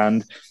things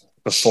stand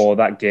before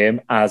that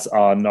game, as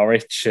are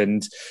Norwich.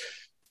 And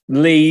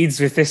Leeds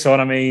with this one,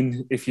 I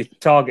mean, if you're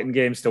targeting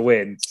games to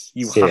win,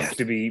 you have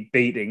to be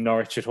beating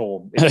Norwich at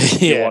home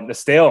if you want to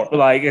stay up.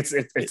 Like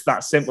it's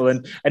that simple.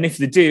 And if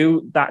they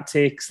do, that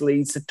takes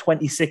Leeds to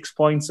 26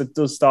 points. It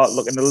does start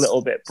looking a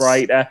little bit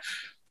brighter.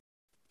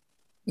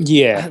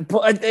 Yeah,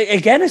 but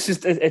again,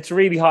 it's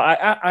really hard.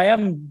 I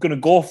am gonna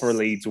go for a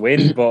Leeds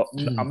win, but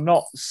I'm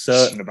not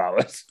certain about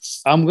it.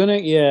 I'm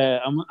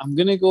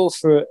gonna go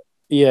for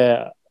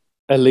a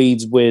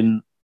Leeds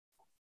win.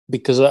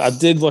 Because I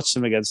did watch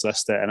them against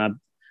Leicester, and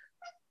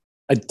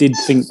I did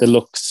think they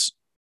looked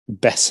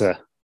better.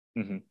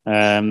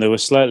 They were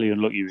slightly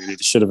unlucky, really.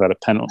 They should have had a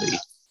penalty.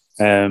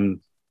 They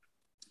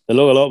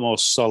look a lot more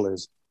solid.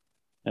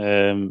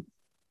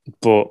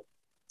 But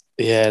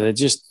they're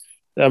just.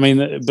 I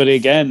mean, but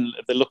again,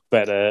 they look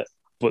better,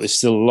 but they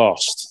still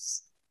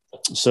lost.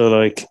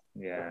 So,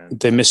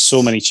 they missed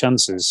so many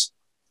chances.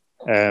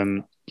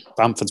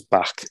 Bamford's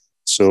back,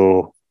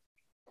 so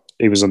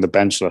he was on the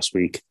bench last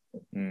week.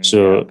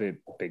 So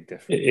big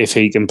difference. If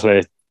he can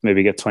play,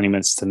 maybe get 20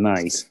 minutes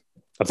tonight,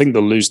 I think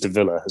they'll lose to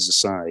Villa as a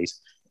side,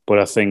 but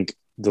I think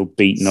they'll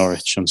beat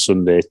Norwich on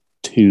Sunday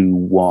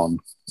 2-1.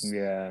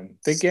 Yeah,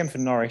 big game for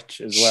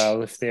Norwich as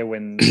well. If they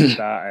win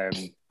that,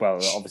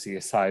 well, obviously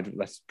aside,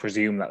 let's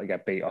presume that they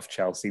get beat off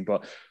Chelsea,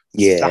 but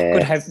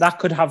that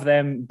could have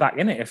them back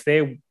in it if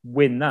they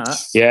win that.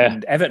 Yeah,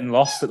 and Everton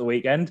lost at the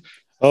weekend.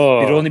 They'd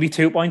only be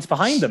 2 points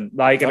behind them.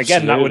 And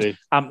again, that would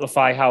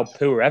amplify how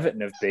poor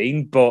Everton have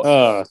been. But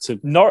I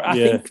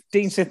think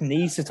Dean Smith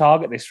needs to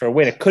target this for a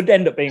win. It could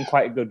end up being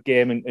quite a good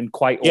game and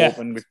quite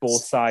open with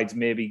both sides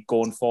maybe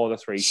going for the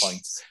 3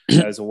 points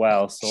as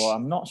well. So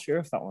I'm not sure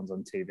if that one's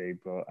on TV,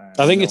 but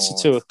I think it's at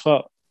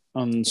 2:00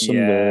 on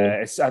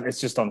Sunday. Yeah,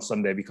 it's just on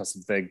Sunday because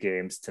of the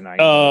games tonight.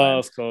 Oh,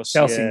 of course.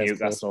 Chelsea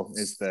Newcastle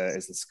is the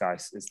Sky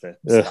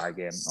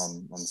game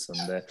on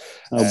Sunday.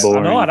 Oh,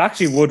 boring. I know I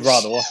actually would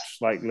rather watch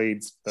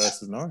Leeds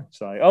versus Norwich.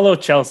 Although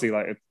Chelsea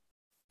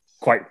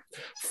quite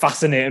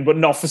fascinating, but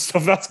not for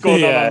stuff that's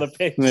going on the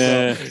pitch.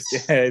 Yeah,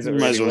 so,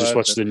 might as well just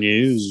watch the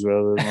news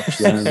rather than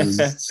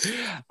watch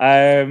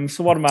them.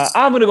 So what am I?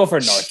 I'm going to go for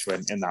a Norwich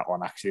win in that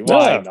one. Actually,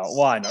 why not?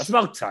 Why not? It's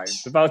about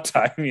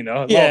time. You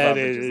know. Yeah,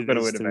 it's going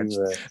to win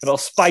eventually. It'll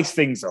spice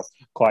things up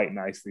quite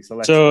nicely.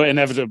 So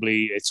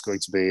inevitably, it's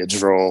going to be a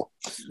draw.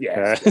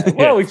 Yeah.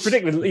 Well, we've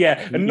predicted.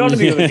 Yeah, and none of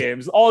the other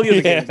games, all the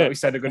other games that we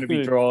said are going to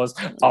be draws,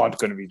 aren't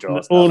going to be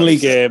draws. The only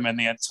game in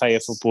the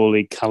entire Football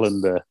League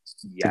calendar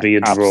to be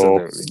a draw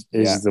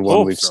is the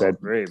one we've said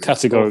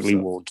categorically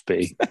won't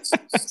be.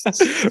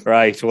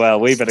 Right, well,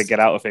 we better get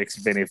out of here because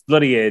it's been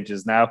bloody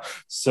ages now.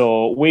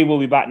 So we will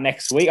be back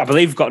next week. I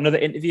believe we've got another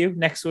interview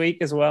next week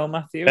as well,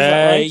 Matthew. Is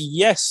that right?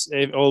 Yes,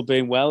 all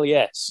being well,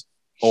 yes.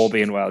 All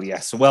being well,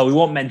 yes. Well, we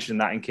won't mention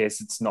that in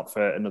case it's not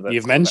for another.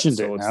 You've mentioned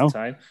it now.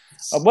 Time.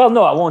 Well,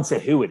 no, I won't say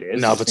who it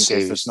is. No, but in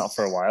case it's not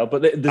for a while.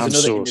 But there's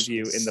another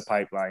interview in the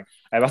pipeline.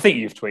 I think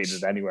you've tweeted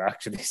it anyway,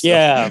 actually. So.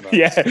 Yeah,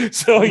 yeah.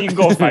 So you can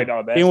go find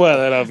out there. You can work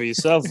that out for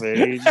yourself.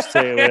 Really. You just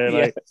take away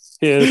like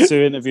here are the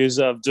 2 interviews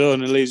that I've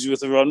done, and leaves you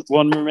with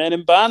one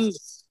remaining band.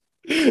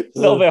 A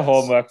little bit of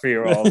homework for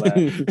you all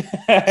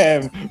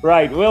there.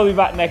 Right, we'll be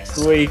back next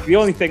week. The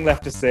only thing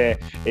left to say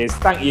is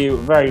thank you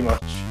very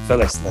much for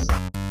listening.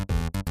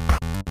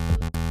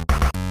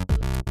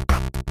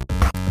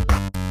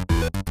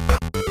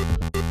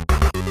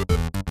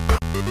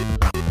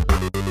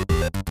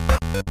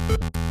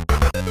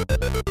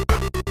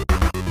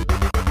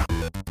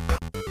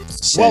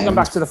 Welcome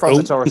back to the From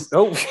the Taurus.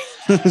 Oh,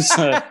 let's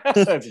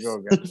go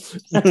again. This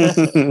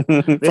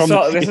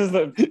is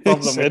the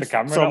problem with the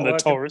camera. From the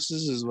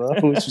Tauruses as well,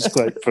 which is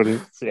quite funny.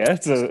 Yeah,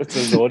 it's a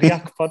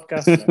Zodiac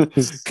podcast.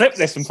 Clip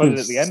this and put it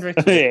at the end,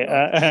 Richard.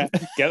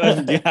 Get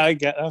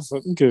that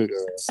fucking cougar.